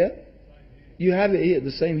 Yeah? You have it here,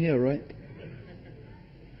 the same here, right?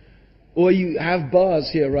 Or you have bars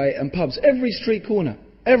here, right? And pubs. Every street corner.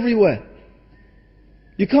 Everywhere.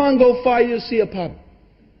 You can't go far, you'll see a pub.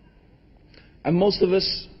 And most of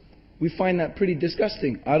us, we find that pretty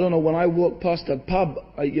disgusting. I don't know, when I walk past a pub,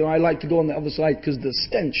 I like to go on the other side because the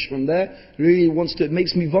stench from there really it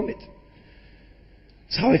makes me vomit.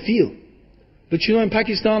 It's how I feel. But in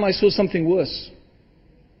Pakistan I saw something worse.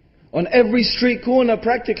 On every street corner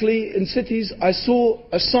practically in cities, I saw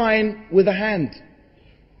a sign with a hand,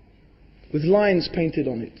 with lines painted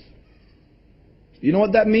on it. You know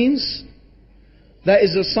what that means? That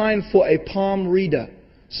is a sign for a palm reader.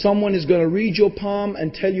 Someone is going to read your palm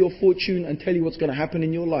and tell your fortune and tell you what's going to happen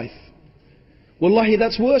in your life. Wallahi,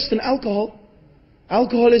 that's worse than alcohol.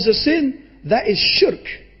 Alcohol is a sin. That is shirk.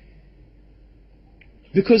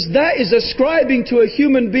 Because that is ascribing to a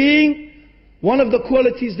human being one of the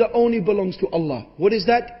qualities that only belongs to Allah. What is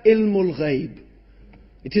that? Ilmul Ghaib.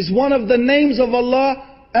 It is one of the names of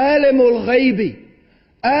Allah, Alimul Ghaibi.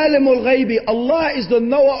 Alimul Ghaibi. Allah is the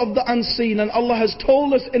knower of the unseen. And Allah has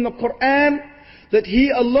told us in the Quran that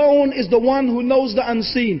He alone is the one who knows the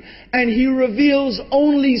unseen. And He reveals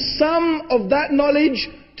only some of that knowledge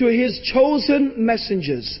to His chosen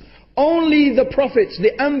messengers. Only the prophets,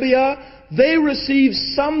 the Anbiya, they receive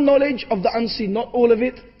some knowledge of the unseen. Not all of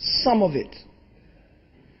it, some of it.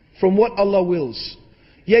 From what Allah wills.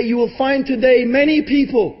 Yet you will find today many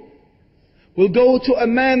people will go to a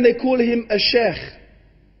man, they call him a sheikh.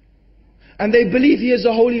 And they believe he is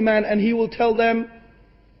a holy man, and he will tell them,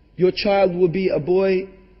 your child will be a boy,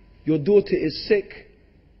 your daughter is sick.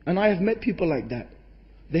 And I have met people like that.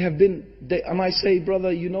 And I say,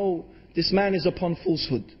 brother, you know, this man is upon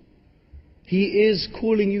falsehood. He is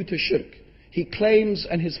calling you to shirk. he claims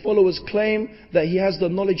and his followers claim that he has the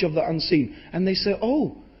knowledge of the unseen. And they say,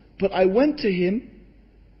 oh, but I went to him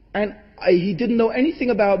and he didn't know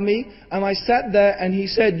anything about me, and I sat there and he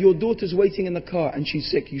said, your daughter's waiting in the car and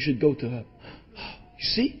she's sick, you should go to her. You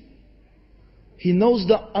see? He knows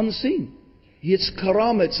the unseen. It's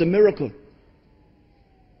karama, it's a miracle.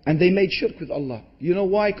 And they made shirk with Allah. You know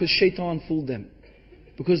why? Because shaitan fooled them.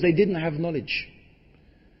 Because they didn't have knowledge.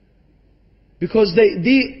 Because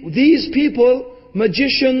these people,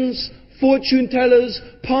 magicians, fortune tellers,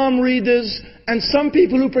 palm readers, and some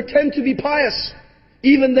people who pretend to be pious,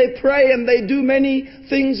 even they pray and they do many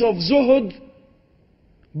things of zuhud,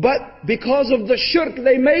 but because of the shirk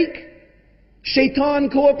they make, shaitan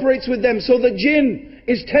cooperates with them. So the jinn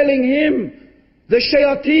is telling him, the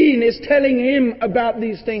shayateen is telling him about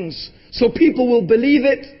these things. So people will believe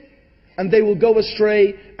it, and they will go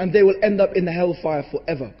astray, and they will end up in the hellfire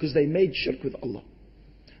forever, because they made shirk with Allah.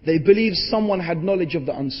 They believe someone had knowledge of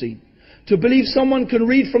the unseen. To believe someone can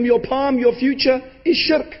read from your palm your future is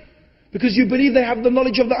shirk, because you believe they have the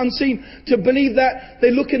knowledge of the unseen. To believe that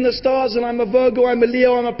they look in the stars and I'm a Virgo, I'm a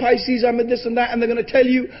Leo, I'm a Pisces, I'm a this and that, and they're going to tell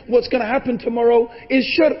you what's going to happen tomorrow is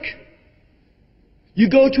shirk. You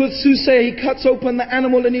go to a soothsayer, he cuts open the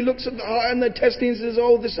animal and he looks at the heart and the intestines and says,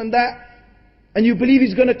 oh, this and that. And you believe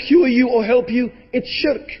he's going to cure you or help you. It's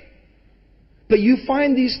shirk. But you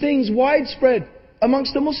find these things widespread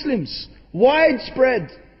amongst the Muslims. Widespread.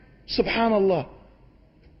 Subhanallah.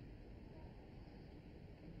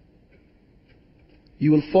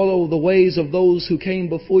 You will follow the ways of those who came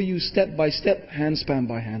before you step by step, handspan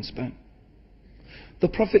by handspan. The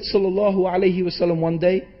Prophet ﷺ one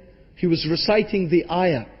day, he was reciting the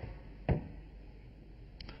ayah.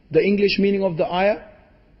 The English meaning of the ayah: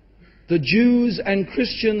 the Jews and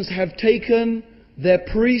Christians have taken their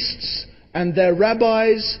priests and their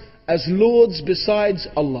rabbis as lords besides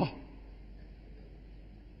Allah.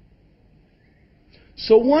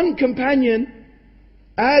 So one companion,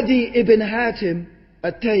 Adi ibn Hatim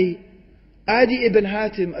at-Tayy,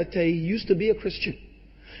 used to be a Christian.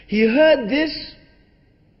 He heard this.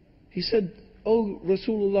 He said, oh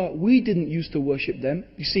Rasulullah, we didn't used to worship them.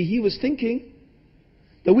 You see, he was thinking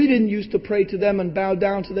that we didn't used to pray to them and bow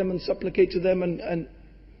down to them and supplicate to them, and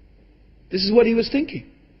this is what he was thinking.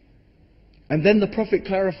 And then the Prophet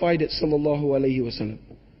clarified it, sallallahu alaihi wasallam.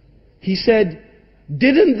 He said,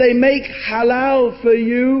 didn't they make halal for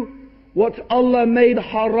you what Allah made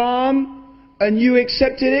haram and you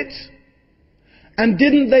accepted it? And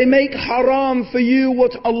didn't they make haram for you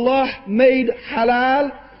what Allah made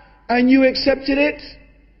halal and you accepted it?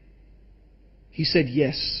 He said,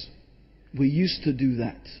 yes, we used to do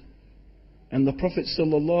that. And the Prophet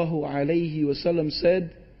sallallahu alaihi wasallam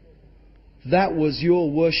said, that was your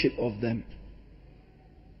worship of them.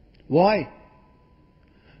 Why?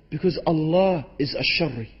 Because Allah is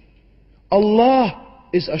ash-Sharri. Allah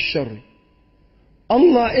is ash-Sharri.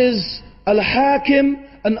 Allah is Al-Hakim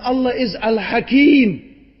and Allah is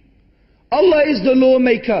Al-Hakim. Allah is the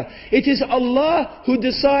lawmaker. It is Allah who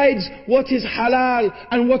decides what is halal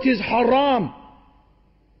and what is haram.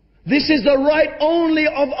 This is the right only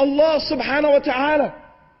of Allah subhanahu wa ta'ala.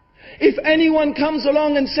 If anyone comes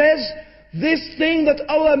along and says, this thing that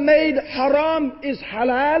Allah made haram is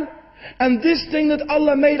halal, and this thing that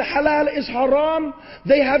Allah made halal is haram,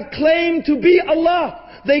 they have claimed to be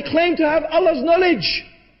Allah. They claim to have Allah's knowledge.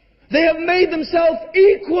 They have made themselves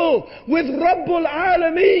equal with Rabbul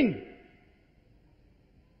Alameen.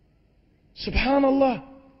 Subhanallah.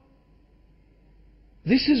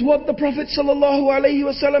 This is what the Prophet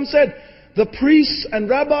ﷺ said. The priests and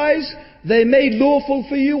rabbis, they made lawful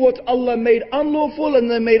for you what Allah made unlawful, and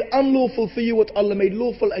they made unlawful for you what Allah made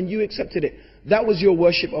lawful, and you accepted it. That was your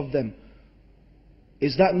worship of them.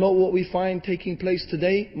 Is that not what we find taking place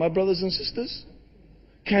today, my brothers and sisters?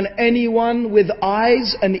 Can anyone with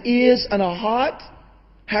eyes and ears and a heart,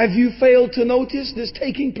 have you failed to notice this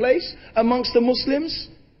taking place amongst the Muslims?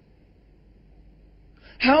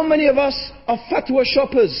 How many of us are fatwa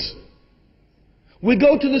shoppers? We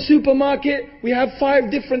go to the supermarket, we have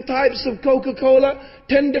 5 different types of Coca-Cola,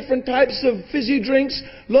 10 different types of fizzy drinks,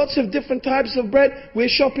 lots of different types of bread. We're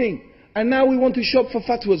shopping. And now we want to shop for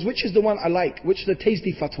fatwas. Which is the one I like? Which is the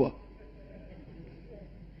tasty fatwa?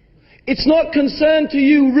 It's not concerned to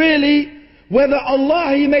you really whether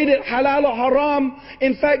Allah, He made it halal or haram.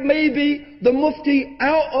 In fact, maybe the mufti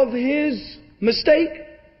out of his mistake,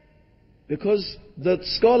 because the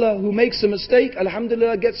scholar who makes a mistake,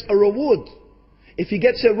 alhamdulillah, gets a reward. If he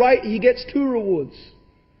gets it right, he gets 2 rewards.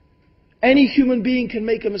 Any human being can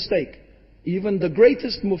make a mistake. Even the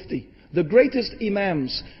greatest mufti, the greatest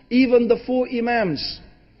imams, even the 4 imams.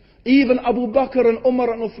 Even Abu Bakr and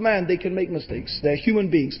Umar and Uthman, they can make mistakes. They're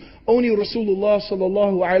human beings. Only Rasulullah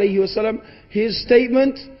sallallahu alayhi wasallam, his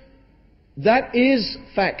statement, that is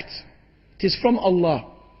fact. It is from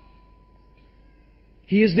Allah.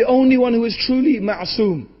 He is the only one who is truly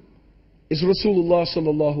ma'asum, is Rasulullah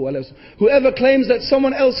sallallahu alayhi wasallam. Whoever claims that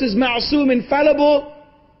someone else is ma'asum, infallible,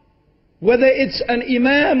 whether it's an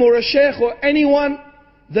imam or a sheikh or anyone,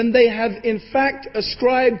 then they have in fact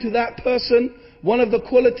ascribed to that person one of the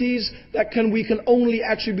qualities that we can only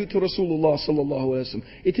attribute to Rasulullah sallallahu alaihi wasallam.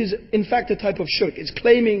 It is in fact a type of shirk. It's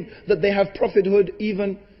claiming that they have prophethood,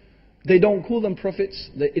 even they don't call them prophets.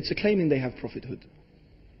 It's a claiming they have prophethood.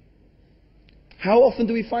 How often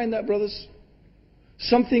do we find that, brothers?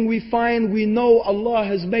 Something we find, we know Allah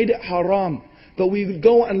has made it haram, but we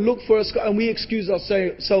go and look for a scholar and we excuse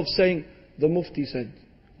ourselves saying, the mufti said,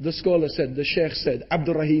 the scholar said, the sheikh said,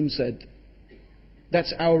 Abdurraheem said.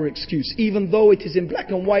 That's our excuse, even though it is in black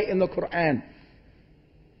and white in the Quran.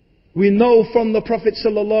 We know from the Prophet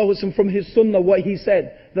ﷺ, from his sunnah, what he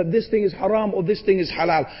said, that this thing is haram or this thing is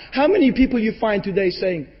halal. How many people you find today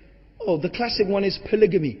saying, oh, the classic one is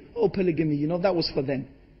polygamy. Oh, polygamy, you know, that was for them.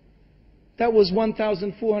 That was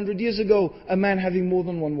 1,400 years ago, a man having more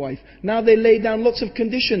than one wife. Now they lay down lots of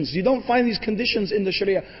conditions. You don't find these conditions in the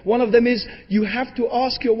Sharia. One of them is, you have to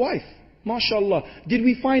ask your wife. MashaAllah. Did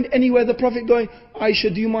we find anywhere the Prophet going,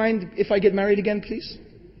 Aisha, do you mind if I get married again, please?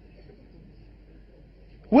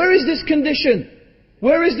 Where is this condition?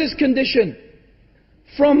 Where is this condition?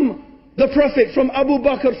 From the Prophet, from Abu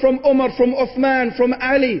Bakr, from Umar, from Uthman, from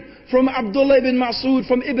Ali, from Abdullah ibn Mas'ud,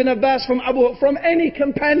 from Ibn Abbas, from any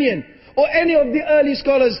companion or any of the early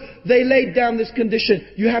scholars, they laid down this condition.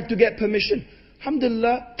 You have to get permission.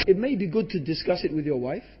 Alhamdulillah, it may be good to discuss it with your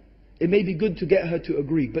wife. It may be good to get her to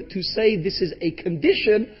agree. But to say this is a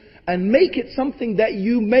condition and make it something that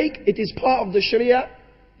you make, it is part of the Sharia.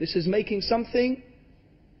 This is making something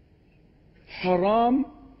haram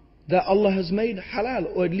that Allah has made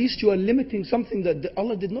halal. Or at least you are limiting something that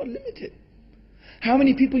Allah did not limit it. How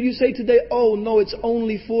many people you say today, oh no, it's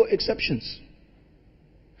only for exceptions.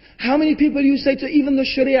 How many people you say to even the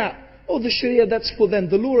Sharia, oh the Sharia that's for them,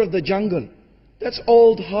 the law of the jungle. That's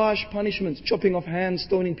old, harsh punishments, chopping off hands,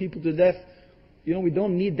 stoning people to death. You know, we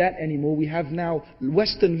don't need that anymore. We have now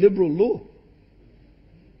Western liberal law.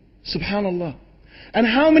 Subhanallah. And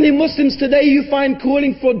how many Muslims today you find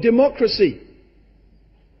calling for democracy?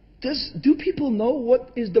 Do people know what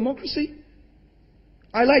is democracy?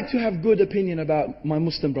 I like to have good opinion about my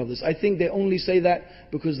Muslim brothers. I think they only say that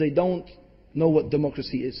because they don't know what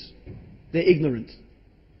democracy is. They're ignorant.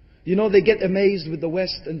 You know, they get amazed with the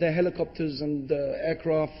West and their helicopters and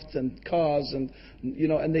aircraft and cars and, you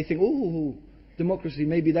know, and they think, oh, democracy,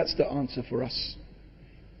 maybe that's the answer for us.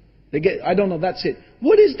 I don't know, that's it.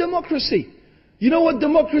 What is democracy? You know what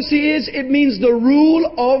democracy is? It means the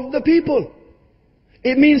rule of the people.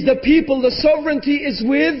 It means the people, the sovereignty is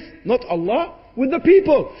with, not Allah, with the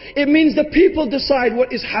people. It means the people decide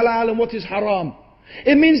what is halal and what is haram.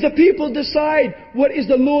 It means the people decide what is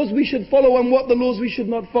the laws we should follow and what the laws we should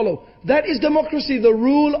not follow. That is democracy, the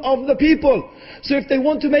rule of the people. So if they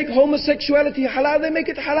want to make homosexuality halal, they make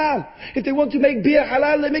it halal. If they want to make beer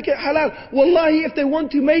halal, they make it halal. Wallahi, if they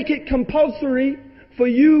want to make it compulsory for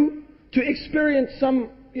you to experience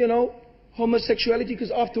some, you know, homosexuality,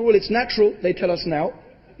 because after all it's natural, they tell us now.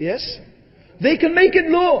 Yes? They can make it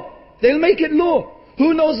law. They'll make it law.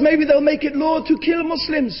 Who knows, maybe they'll make it law to kill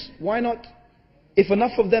Muslims. Why not? If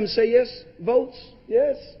enough of them say yes, votes,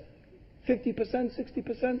 yes, 50%,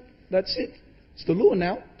 60%, that's it. It's the law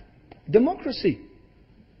now. Democracy.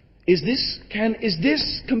 Is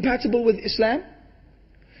this compatible with Islam?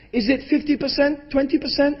 Is it 50%,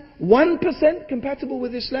 20%, 1% compatible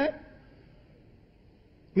with Islam?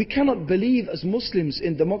 We cannot believe as Muslims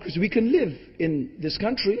in democracy. We can live in this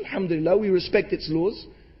country, alhamdulillah, we respect its laws,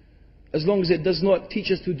 as long as it does not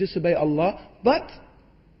teach us to disobey Allah. But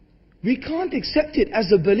we can't accept it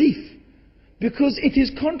as a belief, because it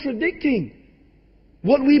is contradicting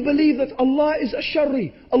what we believe, that Allah is a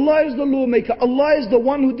shari, Allah is the lawmaker, Allah is the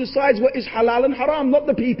one who decides what is halal and haram, not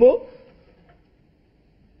the people.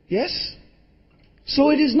 Yes? So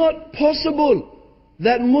it is not possible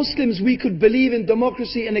that Muslims, we could believe in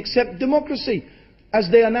democracy and accept democracy, as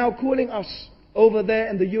they are now calling us over there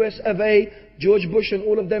in the US of A, George Bush and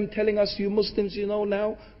all of them telling us, you Muslims, you know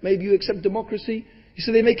now, maybe you accept democracy. You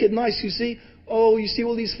see, they make it nice, you see. Oh, you see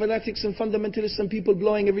all these fanatics and fundamentalists and people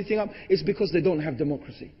blowing everything up. It's because they don't have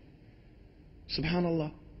democracy.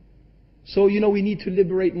 Subhanallah. So, you know, we need to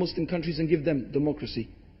liberate Muslim countries and give them democracy.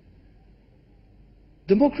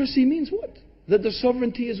 Democracy means what? That the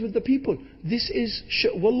sovereignty is with the people. This is,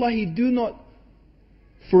 wallahi, do not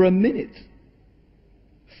for a minute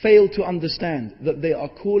fail to understand that they are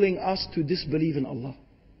calling us to disbelieve in Allah.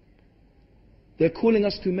 They're calling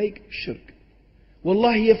us to make shirk.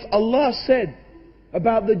 Wallahi, if Allah said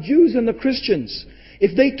about the Jews and the Christians,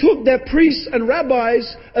 if they took their priests and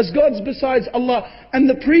rabbis as gods besides Allah, and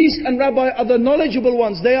the priest and rabbi are the knowledgeable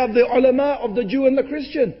ones, they are the ulama of the Jew and the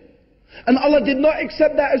Christian, and Allah did not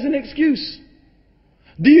accept that as an excuse,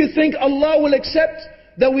 do you think Allah will accept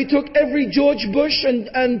that we took every George Bush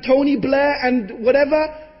and Tony Blair and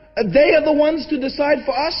whatever? They are the ones to decide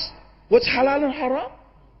for us what's halal and haram?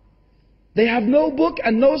 They have no book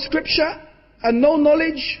and no scripture and no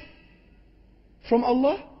knowledge from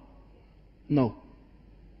Allah? No.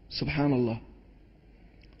 Subhanallah.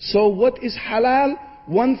 So what is halal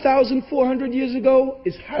 1,400 years ago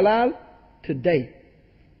is halal today.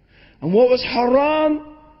 And what was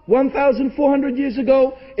haram 1,400 years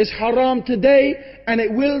ago is haram today, and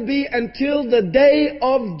it will be until the day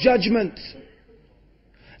of judgment.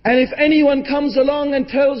 And if anyone comes along and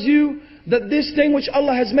tells you that this thing which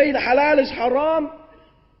Allah has made halal is haram,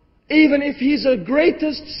 even if he's the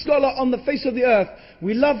greatest scholar on the face of the earth,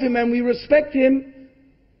 we love him and we respect him,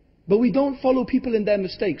 but we don't follow people in their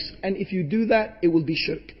mistakes. And if you do that, it will be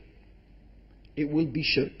shirk. It will be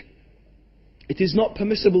shirk. It is not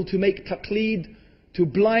permissible to make taqleed, to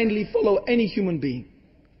blindly follow any human being.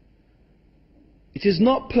 It is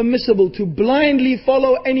not permissible to blindly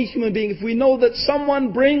follow any human being. If we know that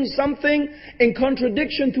someone brings something in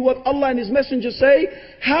contradiction to what Allah and His Messenger say,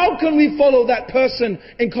 how can we follow that person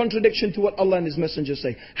in contradiction to what Allah and His Messenger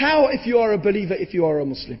say? How, if you are a believer, if you are a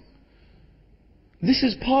Muslim? This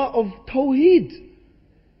is part of Tawheed.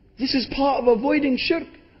 This is part of avoiding shirk.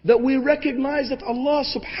 That we recognize that Allah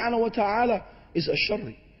subhanahu wa ta'ala is a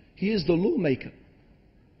shari. He is the lawmaker.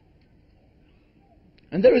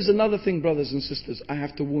 And there is another thing, brothers and sisters, I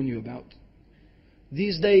have to warn you about.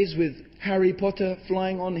 These days with Harry Potter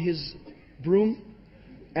flying on his broom,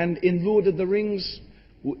 and in Lord of the Rings,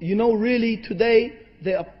 you know, really today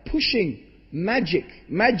they are pushing magic.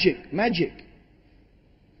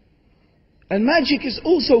 And magic is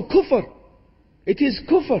also kufr. It is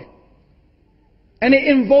kufr. And it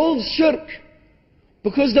involves shirk.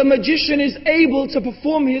 Because the magician is able to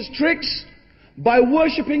perform his tricks by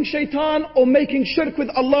worshipping shaitan or making shirk with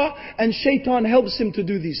Allah, and shaitan helps him to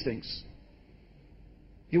do these things.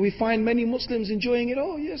 Here we find many Muslims enjoying it.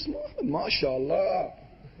 Oh yes, mashallah.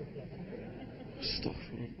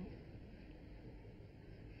 Astaghfirullah.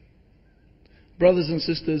 Brothers and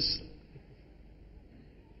sisters,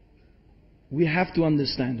 we have to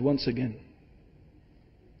understand once again,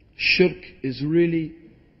 shirk is really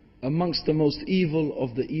amongst the most evil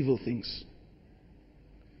of the evil things.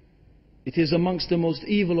 It is amongst the most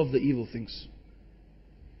evil of the evil things.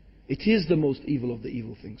 It is the most evil of the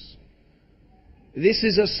evil things. This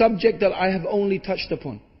is a subject that I have only touched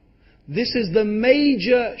upon. This is the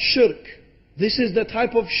major shirk. This is the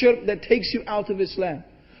type of shirk that takes you out of Islam.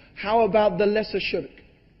 How about the lesser shirk?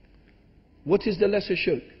 What is the lesser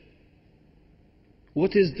shirk?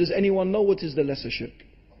 Does anyone know what is the lesser shirk?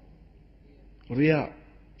 Riya,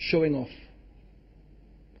 showing off.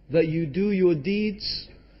 That you do your deeds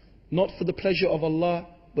not for the pleasure of Allah,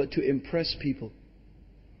 but to impress people.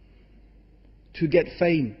 To get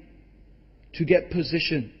fame. To get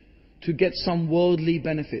position. To get some worldly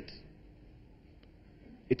benefit.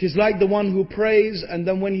 It is like the one who prays, and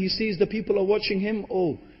then when he sees the people are watching him,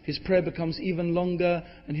 oh, his prayer becomes even longer,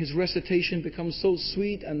 and his recitation becomes so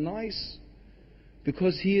sweet and nice.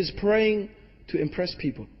 Because he is praying to impress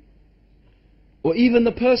people. Or even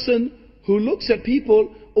the person who looks at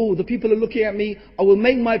people, oh, the people are looking at me, I will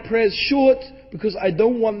make my prayers short because I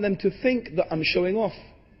don't want them to think that I'm showing off.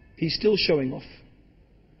 He's still showing off.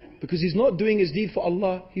 Because he's not doing his deed for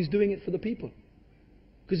Allah, he's doing it for the people.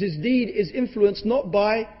 Because his deed is influenced not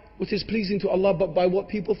by what is pleasing to Allah, but by what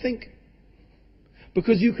people think.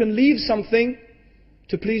 Because you can leave something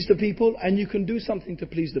to please the people, and you can do something to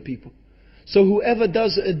please the people. So whoever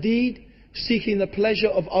does a deed seeking the pleasure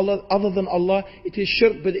of Allah other than Allah, it is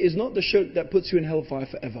shirk, but it is not the shirk that puts you in hellfire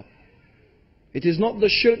forever. It is not the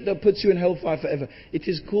shirk that puts you in hellfire forever. It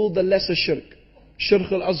is called the lesser shirk.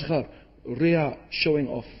 Shirk al-azghar, riya, showing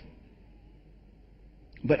off.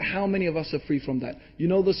 But how many of us are free from that? You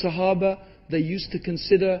know the Sahaba, they used to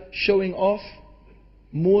consider showing off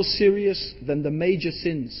more serious than the major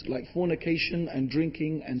sins like fornication and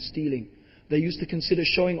drinking and stealing. They used to consider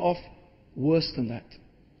showing off worse than that.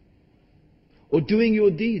 Or doing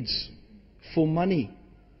your deeds for money,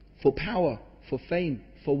 for power, for fame,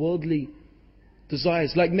 for worldly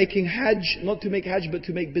desires. Like making hajj, not to make hajj but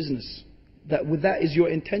to make business. That is your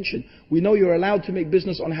intention. We know you're allowed to make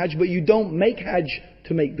business on Hajj, but you don't make Hajj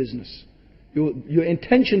to make business. Your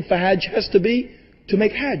intention for Hajj has to be to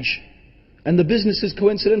make Hajj. And the business is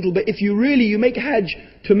coincidental. But if you make Hajj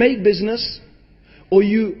to make business, or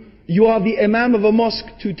you are the imam of a mosque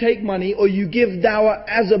to take money, or you give dawah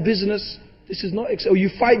as a business, this is not, or you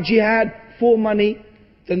fight jihad for money,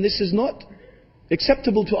 then this is not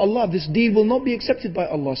acceptable to Allah. This deed will not be accepted by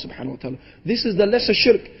Allah subhanahu wa ta'ala. This is the lesser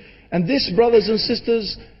shirk. And this, brothers and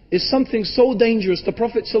sisters, is something so dangerous. The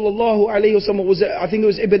Prophet sallallahu alaihi wasallam, I think it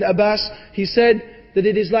was Ibn Abbas, he said that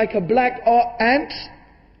it is like a black ant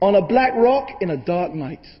on a black rock in a dark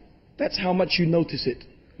night. That's how much you notice it.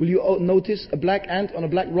 Will you notice a black ant on a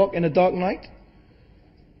black rock in a dark night?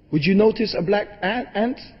 Would you notice a black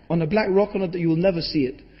ant on a black rock? You will never see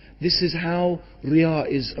it. This is how Riyah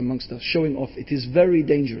is amongst us, showing off. It is very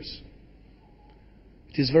dangerous.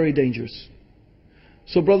 It is very dangerous.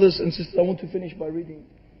 So brothers and sisters, I want to finish by reading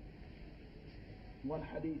one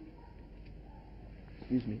hadith.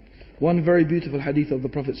 Excuse me. One very beautiful hadith of the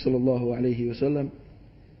Prophet sallallahu alaihi wasallam.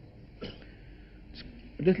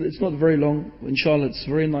 It's not very long. Inshallah, it's a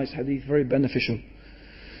very nice hadith, very beneficial.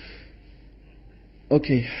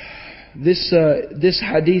 Okay. This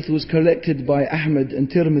hadith was collected by Ahmad and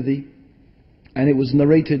Tirmidhi, and it was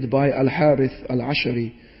narrated by Al-Harith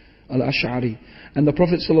Al-Ash'ari. And the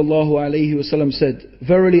Prophet sallallahu alaihi wasallam said,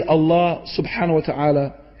 "Verily Allah subhanahu wa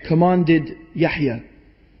ta'ala commanded Yahya,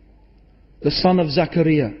 the son of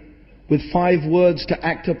Zachariah, with 5 words to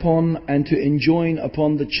act upon and to enjoin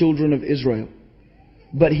upon the children of Israel.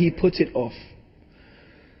 But he put it off.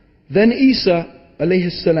 Then Isa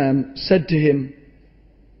alayhi salam said to him,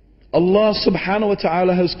 Allah subhanahu wa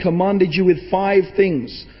ta'ala has commanded you with 5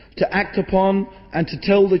 things to act upon and to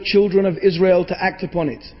tell the children of Israel to act upon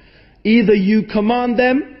it. Either you command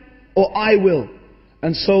them or I will."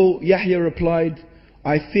 And so Yahya replied,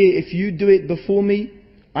 "I fear if you do it before me,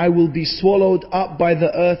 I will be swallowed up by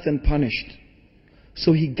the earth and punished."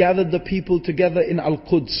 So he gathered the people together in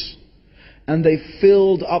Al-Quds, and they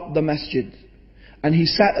filled up the masjid. And he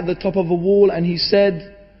sat at the top of a wall and he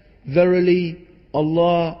said, "Verily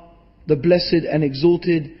Allah, the Blessed and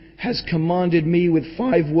Exalted, has commanded me with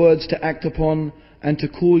 5 words to act upon and to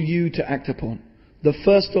call you to act upon. The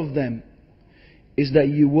first of them is that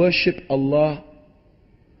you worship Allah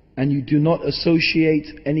and you do not associate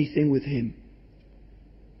anything with Him.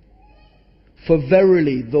 For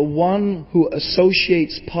verily the one who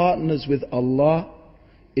associates partners with Allah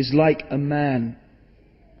is like a man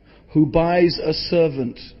who buys a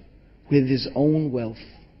servant with his own wealth,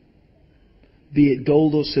 be it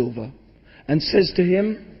gold or silver, and says to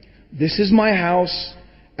him, 'This is my house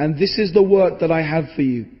and this is the work that I have for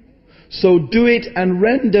you. So do it and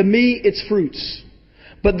render me its fruits.'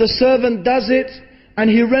 But the servant does it and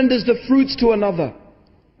he renders the fruits to another.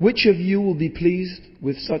 Which of you will be pleased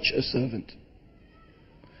with such a servant?"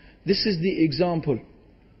 This is the example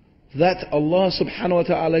that Allah subhanahu wa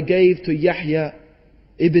ta'ala gave to Yahya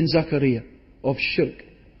ibn Zakaria of shirk.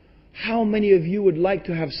 How many of you would like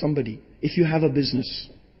to have somebody, if you have a business,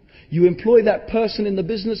 you employ that person in the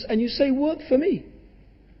business and you say, "Work for me."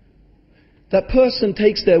 That person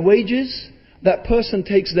takes their wages, that person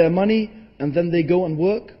takes their money, and then they go and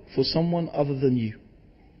work for someone other than you.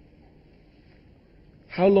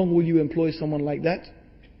 How long will you employ someone like that?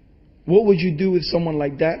 What would you do with someone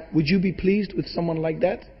like that? Would you be pleased with someone like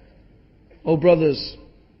that? Oh brothers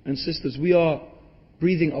and sisters, we are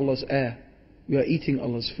breathing Allah's air. We are eating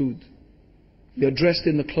Allah's food. We are dressed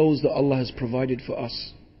in the clothes that Allah has provided for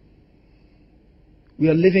us. We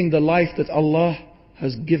are living the life that Allah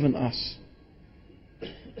has given us.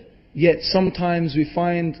 Yet sometimes we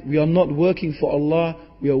find we are not working for Allah,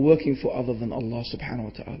 we are working for other than Allah subhanahu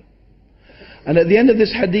wa ta'ala. And at the end of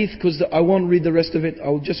this hadith, because I won't read the rest of it, I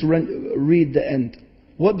will just read the end.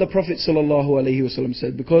 What the Prophet sallallahu alaihi wasallam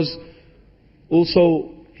said, because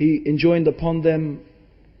also he enjoined upon them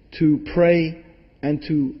to pray and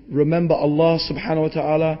to remember Allah subhanahu wa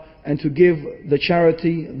ta'ala and to give the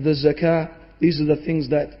charity, the zakah. These are the things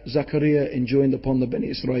that Zakaria enjoined upon the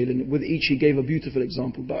Bani Israel, and with each he gave a beautiful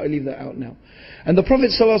example, but I leave that out now. And the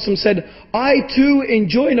Prophet ﷺ said, "I too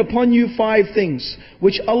enjoin upon you 5 things,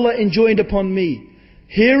 which Allah enjoined upon me: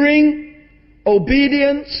 hearing,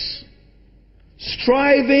 obedience,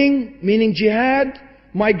 striving, meaning jihad,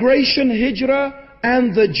 migration, hijrah,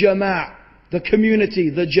 and the jama'ah, the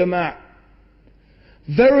community, the jama'ah.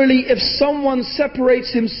 Verily if someone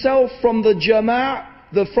separates himself from the jama'ah,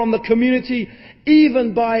 from the community,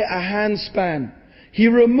 even by a handspan, he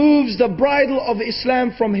removes the bridle of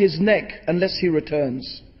Islam from his neck unless he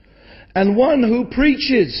returns. And one who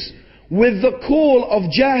preaches with the call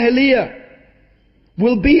of Jahiliyyah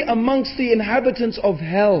will be amongst the inhabitants of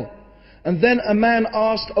hell. And then a man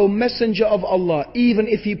asked, O Messenger of Allah, even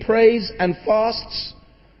if he prays and fasts?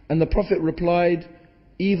 And the Prophet replied,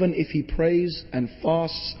 even if he prays and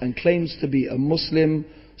fasts and claims to be a Muslim,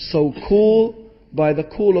 so call by the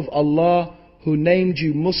call of Allah, who named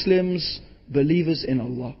you Muslims, believers in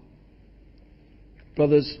Allah.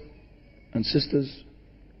 Brothers and sisters,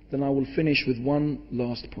 then I will finish with one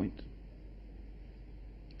last point.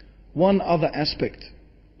 One other aspect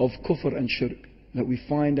of kufr and shirk that we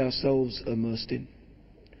find ourselves immersed in,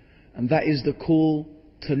 and that is the call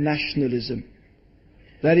to nationalism.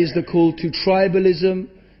 That is the call to tribalism.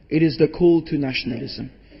 It is the call to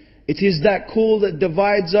nationalism. It is that call that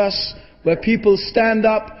divides us, where people stand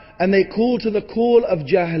up and they call to the call of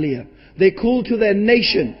Jahiliyyah. They call to their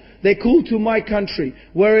nation. They call to my country.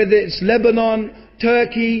 Whether it's Lebanon,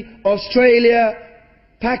 Turkey, Australia,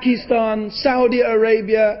 Pakistan, Saudi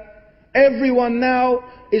Arabia. Everyone now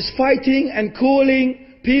is fighting and calling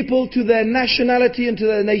people to their nationality and to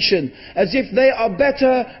their nation, as if they are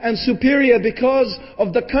better and superior because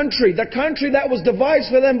of the country that was devised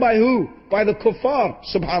for them by who? By the kuffar,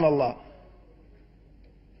 subhanallah.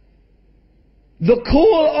 The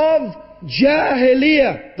call of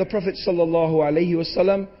Jahiliyyah, the Prophet sallallahu alaihi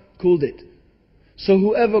wasallam called it. So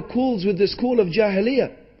whoever calls with this call of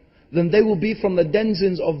Jahiliyyah, then they will be from the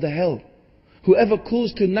denizens of the hell. Whoever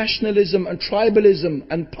calls to nationalism and tribalism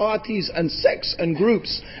and parties and sects and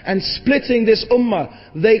groups and splitting this ummah,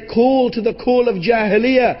 they call to the call of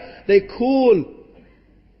Jahiliyyah. They call,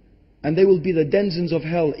 and they will be the denizens of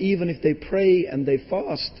hell, even if they pray and they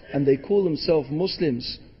fast and they call themselves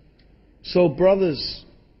Muslims. So brothers,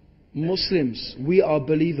 Muslims, we are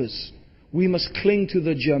believers. We must cling to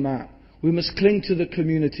the Jama'ah. We must cling to the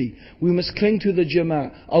community. We must cling to the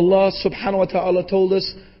Jama'ah. Allah subhanahu wa ta'ala told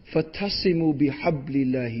us, فَتَسِمُوا بِحَبْلِ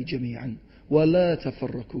اللَّهِ جَمِيعًا وَلَا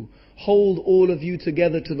تَفَرَّقُوا. Hold all of you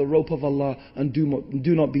together to the rope of Allah and do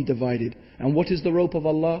not be divided. And what is the rope of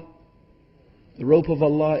Allah? The rope of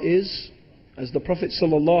Allah is, as the Prophet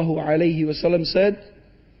sallallahu alaihi wasallam said,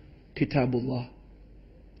 Kitabullah.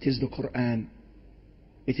 It is the Quran.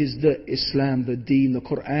 It is the Islam, the Deen, the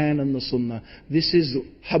Quran and the Sunnah. This is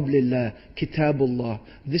Hablillah, Kitabullah.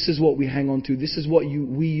 This is what we hang on to. This is what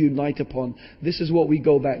we unite upon. This is what we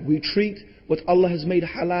go back. We treat what Allah has made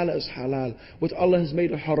halal as halal. What Allah has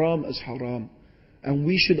made haram as haram. And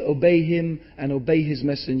we should obey Him and obey His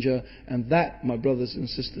Messenger. And that, my brothers and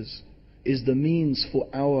sisters, is the means for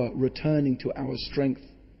our returning to our strength,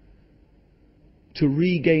 to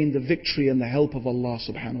regain the victory and the help of Allah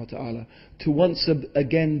subhanahu wa ta'ala, to once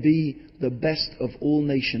again be the best of all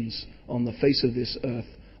nations on the face of this earth.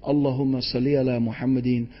 Allahumma salli ala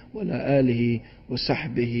Muhammadin wa ala alihi wa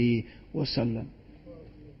sahbihi wa sallam.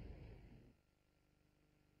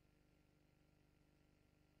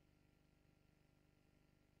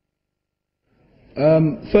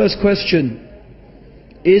 First question,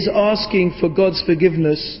 is asking for God's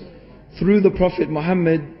forgiveness through the Prophet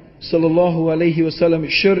Muhammad sallallahu alayhi wasallam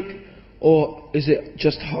shirk, or is it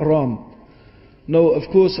just haram? No, of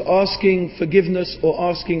course, asking forgiveness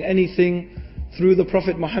or asking anything through the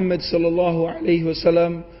Prophet Muhammad sallallahu alayhi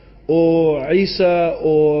wasallam or Isa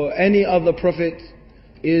or any other prophet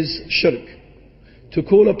is shirk. To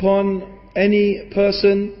call upon any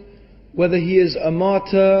person, whether he is a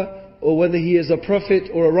martyr or whether he is a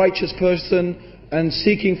prophet or a righteous person, and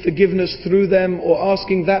seeking forgiveness through them or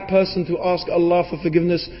asking that person to ask Allah for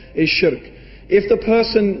forgiveness, is shirk. If the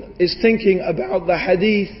person is thinking about the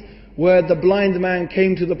hadith where the blind man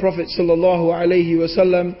came to the Prophet sallallahu alaihi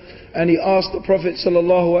wasallam and he asked the Prophet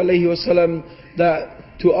sallallahu alaihi wasallam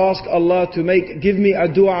that to ask Allah to give me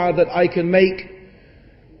a dua that I can make,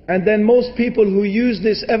 and then most people who use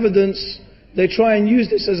this evidence, they try and use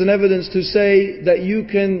this as an evidence to say that you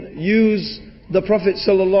can use the Prophet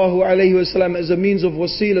sallallahu alaihi wasallam as a means of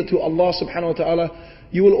wasila to Allah subhanahu wa ta'ala.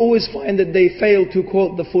 You will always find that they fail to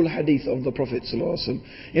quote the full hadith of the Prophet sallallahu alaihi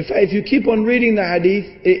wasallam. In fact, if you keep on reading the hadith,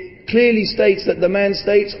 it clearly states that the man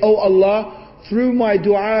states, "O Allah, through my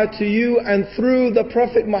dua to you and through the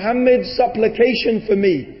Prophet Muhammad's supplication for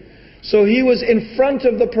me." So he was in front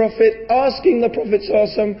of the Prophet, asking the Prophet sallallahu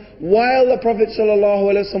alaihi wasallam while the Prophet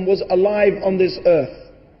sallallahu alaihi wasallam was alive on this earth.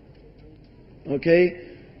 Okay?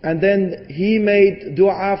 And then he made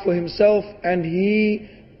dua for himself, and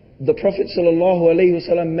the Prophet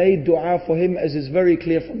ﷺ made dua for him, as is very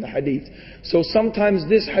clear from the hadith. So sometimes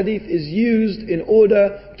this hadith is used in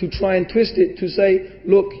order to try and twist it to say,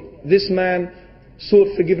 look, this man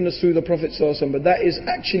sought forgiveness through the Prophet ﷺ. But that is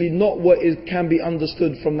actually not what can be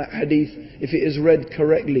understood from that hadith if it is read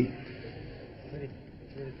correctly.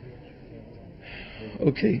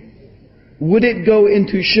 Okay. would it go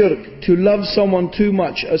into shirk to love someone too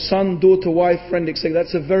much, a son, daughter, wife, friend, etc.?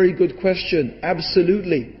 That's a very good question.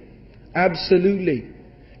 Absolutely. Absolutely.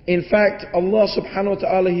 In fact, Allah subhanahu wa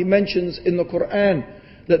ta'ala, He mentions in the Quran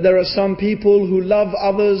that there are some people who love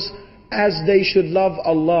others as they should love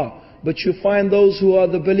Allah. But you find those who are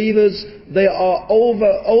the believers, they are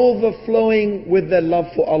overflowing with their love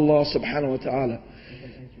for Allah subhanahu wa ta'ala.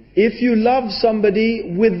 If you love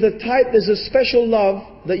somebody with the type, there's a special love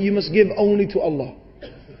that you must give only to Allah.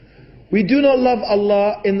 We do not love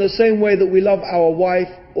Allah in the same way that we love our wife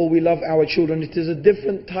or we love our children. It is a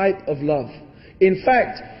different type of love. In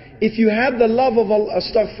fact, if you had the love of Allah,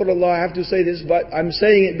 astaghfirullah, I have to say this, but I'm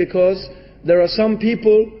saying it because there are some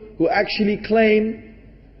people who actually claim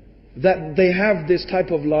that they have this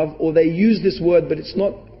type of love, or they use this word, but it's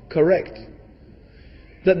not correct.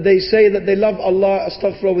 That they say that they love Allah,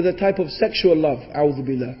 astaghfirullah, with a type of sexual love, a'udhu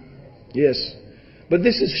billah. Yes. But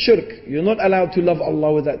this is shirk. You're not allowed to love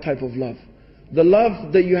Allah with that type of love. The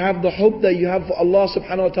love that you have, the hope that you have for Allah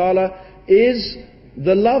subhanahu wa ta'ala is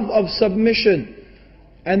the love of submission.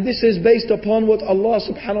 And this is based upon what Allah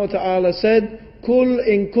subhanahu wa ta'ala said, قُلْ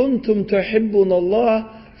إِن كُنْتُمْ تُحِبُّونَ اللَّهَ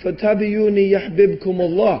فَتَبِعُونِي يَحْبِبْكُمُ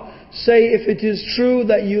اللَّهِ. Say, if it is true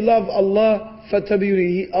that you love Allah,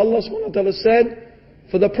 فَتَبِعُونِي. Allah subhanahu wa ta'ala said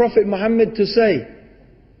for the Prophet Muhammad to say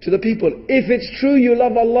to the people, if it's true you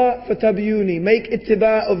love Allah, فَتَبِعُونِي. Make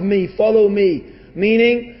ittiba of me, follow me.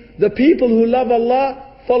 Meaning, the people who love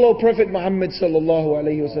Allah, follow Prophet Muhammad sallallahu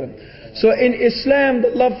alayhi wa sallam. So in Islam, the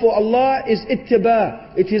love for Allah is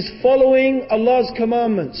ittiba. It is following Allah's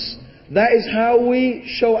commandments. That is how we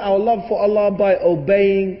show our love for Allah, by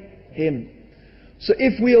obeying Him. So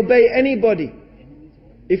if we obey anybody,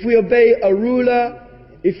 if we obey a ruler,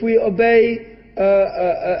 if we obey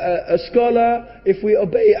a scholar, if we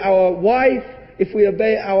obey our wife, if we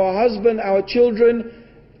obey our husband, our children,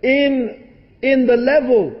 in the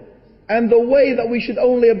level and the way that we should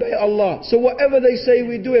only obey Allah. So whatever they say,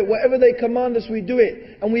 we do it. Whatever they command us, we do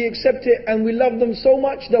it. And we accept it, and we love them so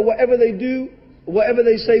much that whatever they do, whatever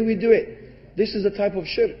they say, we do it. This is a type of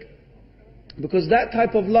shirk. Because that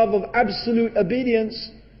type of love of absolute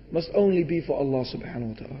obedience must only be for Allah subhanahu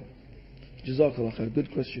wa ta'ala. Jazakallah khair.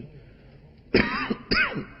 Good question.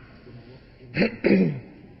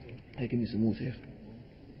 Hey, give me some water here.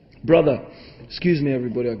 Brother, excuse me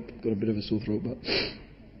everybody, I've got a bit of a sore throat, but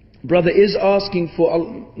brother is asking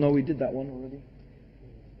for... No, we did that one already.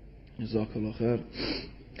 Jazakallah khair.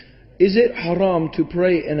 Is it haram to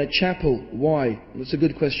pray in a chapel? Why? That's a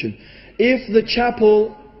good question. If the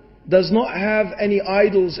chapel does not have any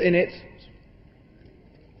idols in it,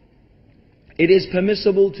 it is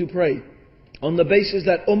permissible to pray. On the basis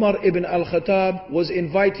that Umar ibn al-Khattab was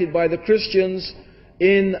invited by the Christians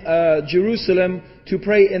in Jerusalem to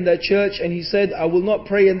pray in their church, and he said, I will not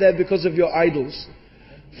pray in there because of your idols.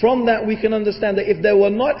 From that we can understand that if there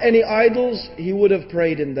were not any idols, he would have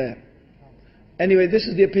prayed in there. Anyway, this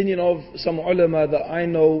is the opinion of some ulama that I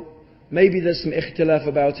know. Maybe there's some ikhtilaf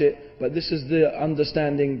about it, but this is the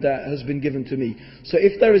understanding that has been given to me. So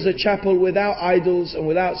if there is a chapel without idols and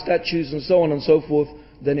without statues and so on and so forth,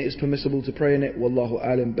 then it is permissible to pray in it, wallahu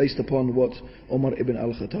alam, based upon what Umar ibn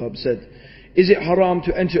al-Khattab said. Is it haram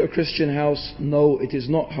to enter a Christian house? No, it is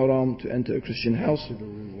not haram to enter a Christian house.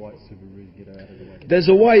 White Subaru, get out of the way. There's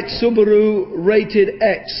a white Subaru rated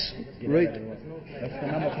X. That's the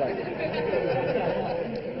number plate.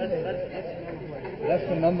 That's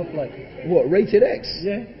the number plate. What, rated X?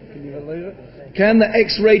 Yeah, can you believe it? Can the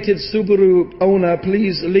X-rated Subaru owner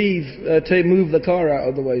please move the car out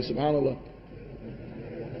of the way, subhanAllah.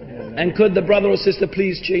 And could the brother or sister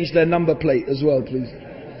please change their number plate as well, please?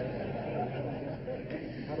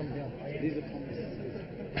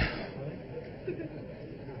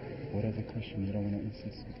 What other question you don't want to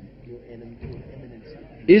insist?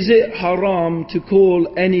 Is it haram to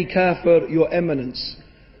call any kafir your eminence?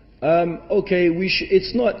 Okay,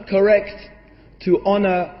 it's not correct to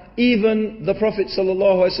honor even the Prophet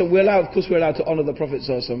sallallahu alaihi wasallam. Of course we're allowed to honor the Prophet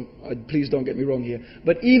sallallahu alaihi wasallam. Please don't get me wrong here.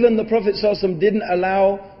 But even the Prophet sallallahu alaihi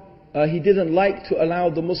wasallam he didn't like to allow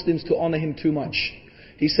the Muslims to honor him too much.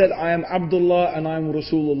 He said, I am Abdullah and I am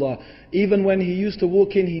Rasulullah. Even when he used to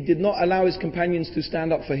walk in, he did not allow his companions to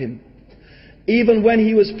stand up for him. Even when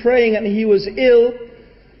he was praying and he was ill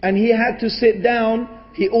and he had to sit down,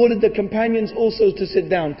 he ordered the companions also to sit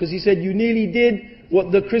down, because he said, you nearly did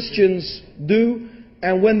what the Christians do,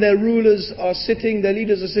 and when their rulers are sitting, their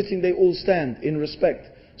leaders are sitting, they all stand in respect.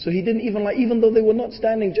 So he didn't even like, even though they were not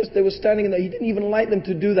standing, just they were standing in there, he didn't even like them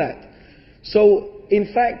to do that. So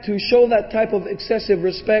in fact, to show that type of excessive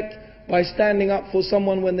respect by standing up for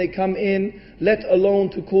someone when they come in, let alone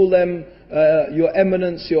to call them your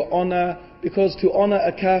eminence, your honor, because to honor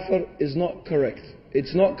a kafir is not correct.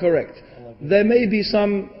 It's not correct. There may be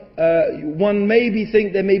some, one maybe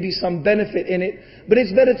think there may be some benefit in it, but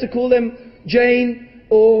it's better to call them Jane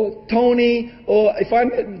or Tony, or if I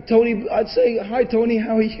met Tony, I'd say, hi Tony,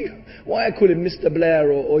 how are you? Why I call him Mr.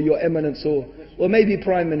 Blair or Your Eminence or maybe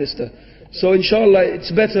Prime Minister. So inshallah,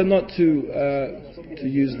 it's better not to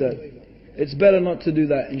use that. It's better not to do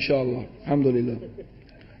that, inshallah. Alhamdulillah.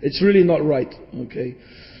 It's really not right. Okay.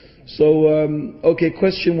 So, okay,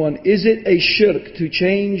 question 1. Is it a shirk to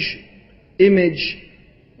change image?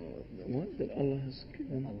 What that Allah has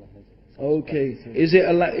given? Okay. Is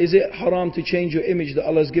it haram to change your image that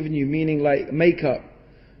Allah has given you? Meaning like makeup,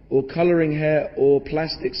 or colouring hair, or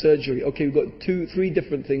plastic surgery. Okay, we've got 3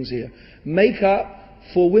 different things here. Makeup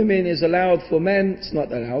for women is allowed, for men it's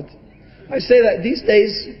not allowed. I say that these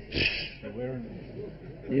days,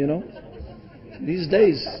 you know, these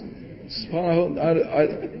days,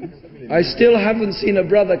 I still haven't seen a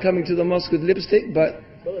brother coming to the mosque with lipstick, but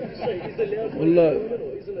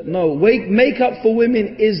no, makeup for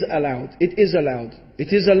women is allowed. It is allowed.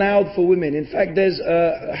 It is allowed for women. In fact, there's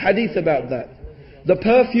a hadith about that. The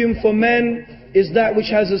perfume for men is that which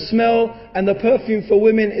has a smell, and the perfume for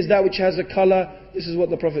women is that which has a color. This is what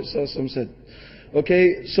the Prophet ﷺ said.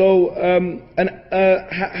 Okay, so,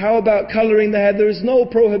 how about colouring the hair? There is no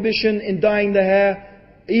prohibition in dyeing the hair,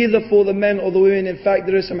 either for the men or the women. In fact,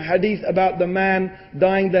 there is some hadith about the man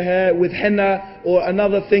dyeing the hair with henna, or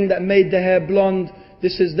another thing that made the hair blonde.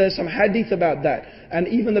 There's some hadith about that. And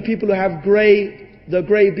even the people who have the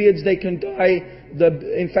grey beards, they can dye,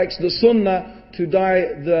 in fact, the sunnah to dye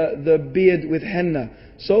the beard with henna.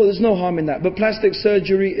 So there's no harm in that. But plastic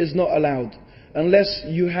surgery is not allowed. Unless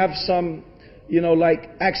you have some, like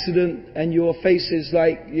accident and your face is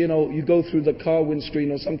like, you go through the car windscreen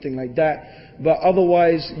or something like that. But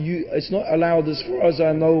otherwise, it's not allowed, as far as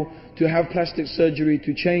I know, to have plastic surgery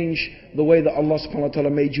to change the way that Allah subhanahu wa ta'ala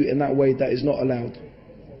made you in that way. That is not allowed.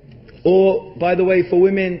 Or, by the way, for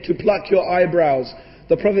women to pluck your eyebrows.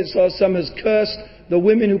 The Prophet ﷺ has cursed the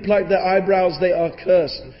women who pluck their eyebrows. They are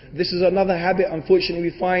cursed. This is another habit, unfortunately,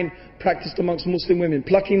 we find practiced amongst Muslim women.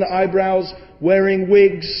 Plucking the eyebrows, wearing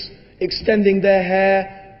wigs, extending their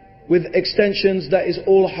hair with extensions. That is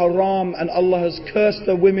all haram, and Allah has cursed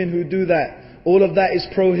the women who do that. All of that is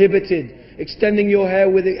prohibited. Extending your hair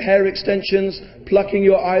with hair extensions, plucking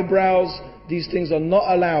your eyebrows, these things are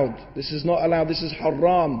not allowed. This is not allowed. This is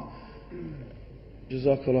haram.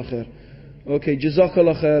 Jazakallah khair. Okay,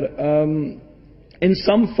 Jazakallah khair. In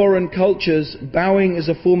some foreign cultures, bowing is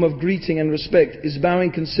a form of greeting and respect. Is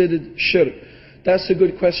bowing considered shirk? That's a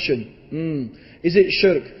good question. Is it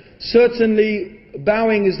shirk? Certainly,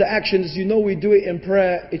 bowing is the action. As you know, we do it in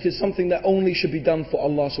prayer. It is something that only should be done for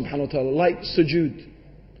Allah subhanahu wa ta'ala, like sujood.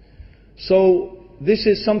 So, this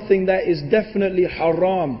is something that is definitely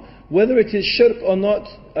haram. Whether it is shirk or not,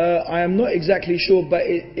 I am not exactly sure, but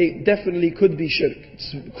it definitely could be shirk.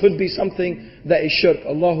 It could be something that is shirk.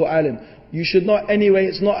 Allahu alim. You should not, anyway,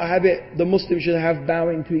 it's not a habit the Muslims should have,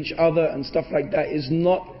 bowing to each other and stuff like that is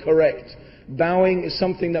not correct. Bowing is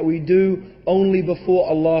something that we do only before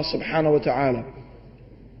Allah subhanahu wa ta'ala.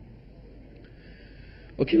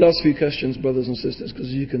 Okay, last few questions, brothers and sisters, because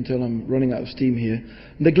you can tell I'm running out of steam here.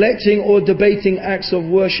 Neglecting or debating acts of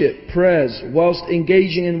worship, prayers, whilst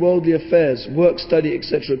engaging in worldly affairs, work, study,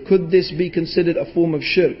 etc. Could this be considered a form of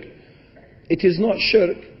shirk? It is not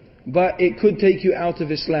shirk, but it could take you out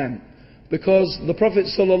of Islam. Because the Prophet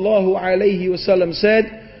ﷺ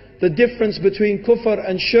said, the difference between kufr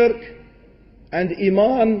and shirk and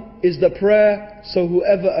iman is the prayer, so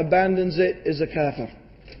whoever abandons it is a kafir.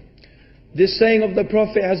 This saying of the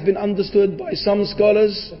Prophet has been understood by some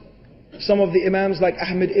scholars, some of the Imams like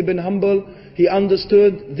Ahmad ibn Hanbal. He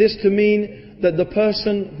understood this to mean that the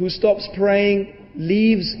person who stops praying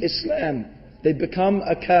leaves Islam. They become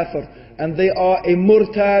a kafir and they are a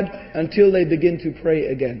murtad until they begin to pray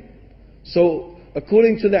again. So,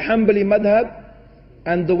 according to the Hanbali madhab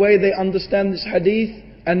and the way they understand this hadith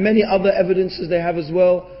and many other evidences they have as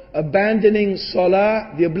well, abandoning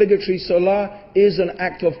salah, the obligatory salah, is an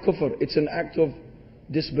act of kufr. It's an act of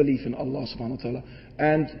disbelief in Allah subhanahu wa ta'ala.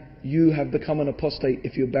 And you have become an apostate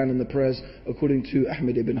if you abandon the prayers, according to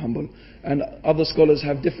Ahmad ibn Hanbal. And other scholars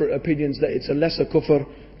have different opinions that it's a lesser kufr.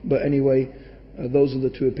 But anyway, those are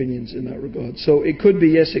the two opinions in that regard. So it could be,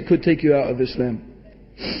 yes, it could take you out of Islam.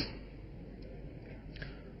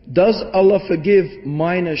 Does Allah forgive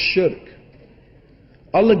minor shirk?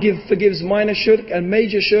 Allah forgives minor shirk and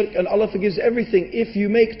major shirk, and Allah forgives everything. If you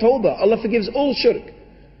make tawbah, Allah forgives all shirk.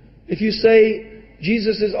 If you say,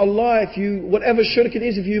 Jesus is Allah. If you, whatever shirk it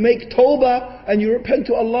is, if you make tawbah and you repent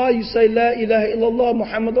to Allah, you say La ilaha illallah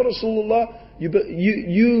Muhammad Rasulullah,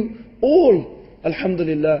 you all,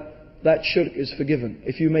 alhamdulillah, that shirk is forgiven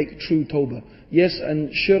if you make true tawbah. Yes,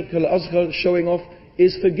 and shirk al-asghar, showing off,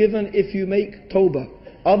 is forgiven if you make tawbah.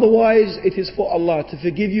 Otherwise, it is for Allah to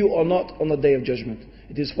forgive you or not on the Day of Judgment.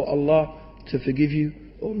 It is for Allah to forgive you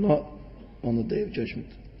or not on the Day of Judgment.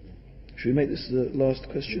 Should we make this the last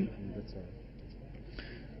question?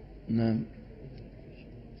 No.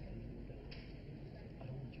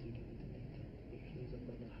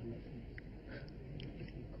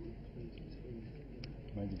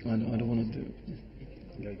 I don't want to do it.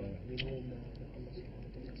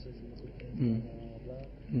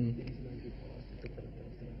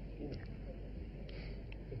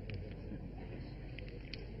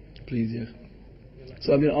 Please, yeah.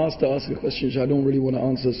 So I've been asked to ask a question which I don't really want to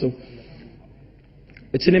answer, so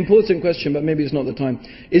it's an important question, but maybe it's not the time.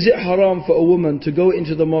 Is it haram for a woman to go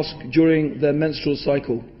into the mosque during their menstrual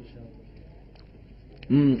cycle?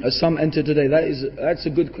 As some enter today, that's a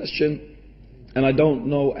good question. And I don't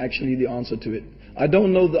know actually the answer to it. I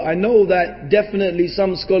don't know that. I know that definitely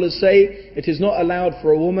some scholars say it is not allowed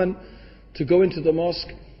for a woman to go into the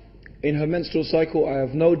mosque in her menstrual cycle. I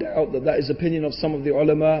have no doubt that that is the opinion of some of the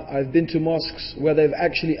ulama. I've been to mosques where they've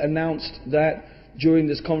actually announced that during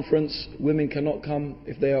this conference women cannot come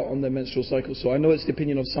if they are on their menstrual cycle. So I know it's the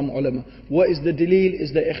opinion of some ulama. What is the dalil?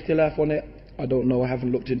 Is there ikhtilaf on it? I don't know. I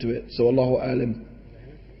haven't looked into it. So Allahu alim.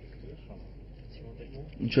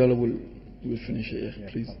 Inshallah we'll finish it, yeah,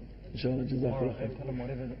 please. Inshallah, jazakallah khair. Tell them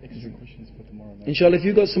whatever extra questions for tomorrow. Inshallah, if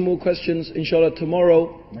you've got some more questions, inshallah,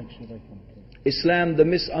 tomorrow, Make sure they come. Islam, the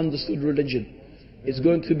misunderstood religion. It's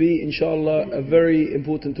going to be, inshallah, a very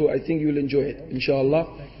important talk. I think you'll enjoy it, inshallah.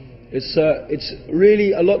 It's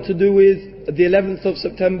really a lot to do with the 11th of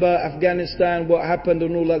September, Afghanistan, what happened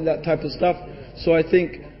and all that type of stuff. So I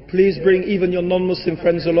think, please bring even your non-Muslim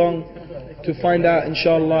friends along to find out,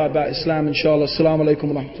 inshallah, about Islam, inshallah. Assalamu alaikum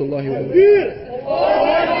wa rahmatullahi wa barakatuh.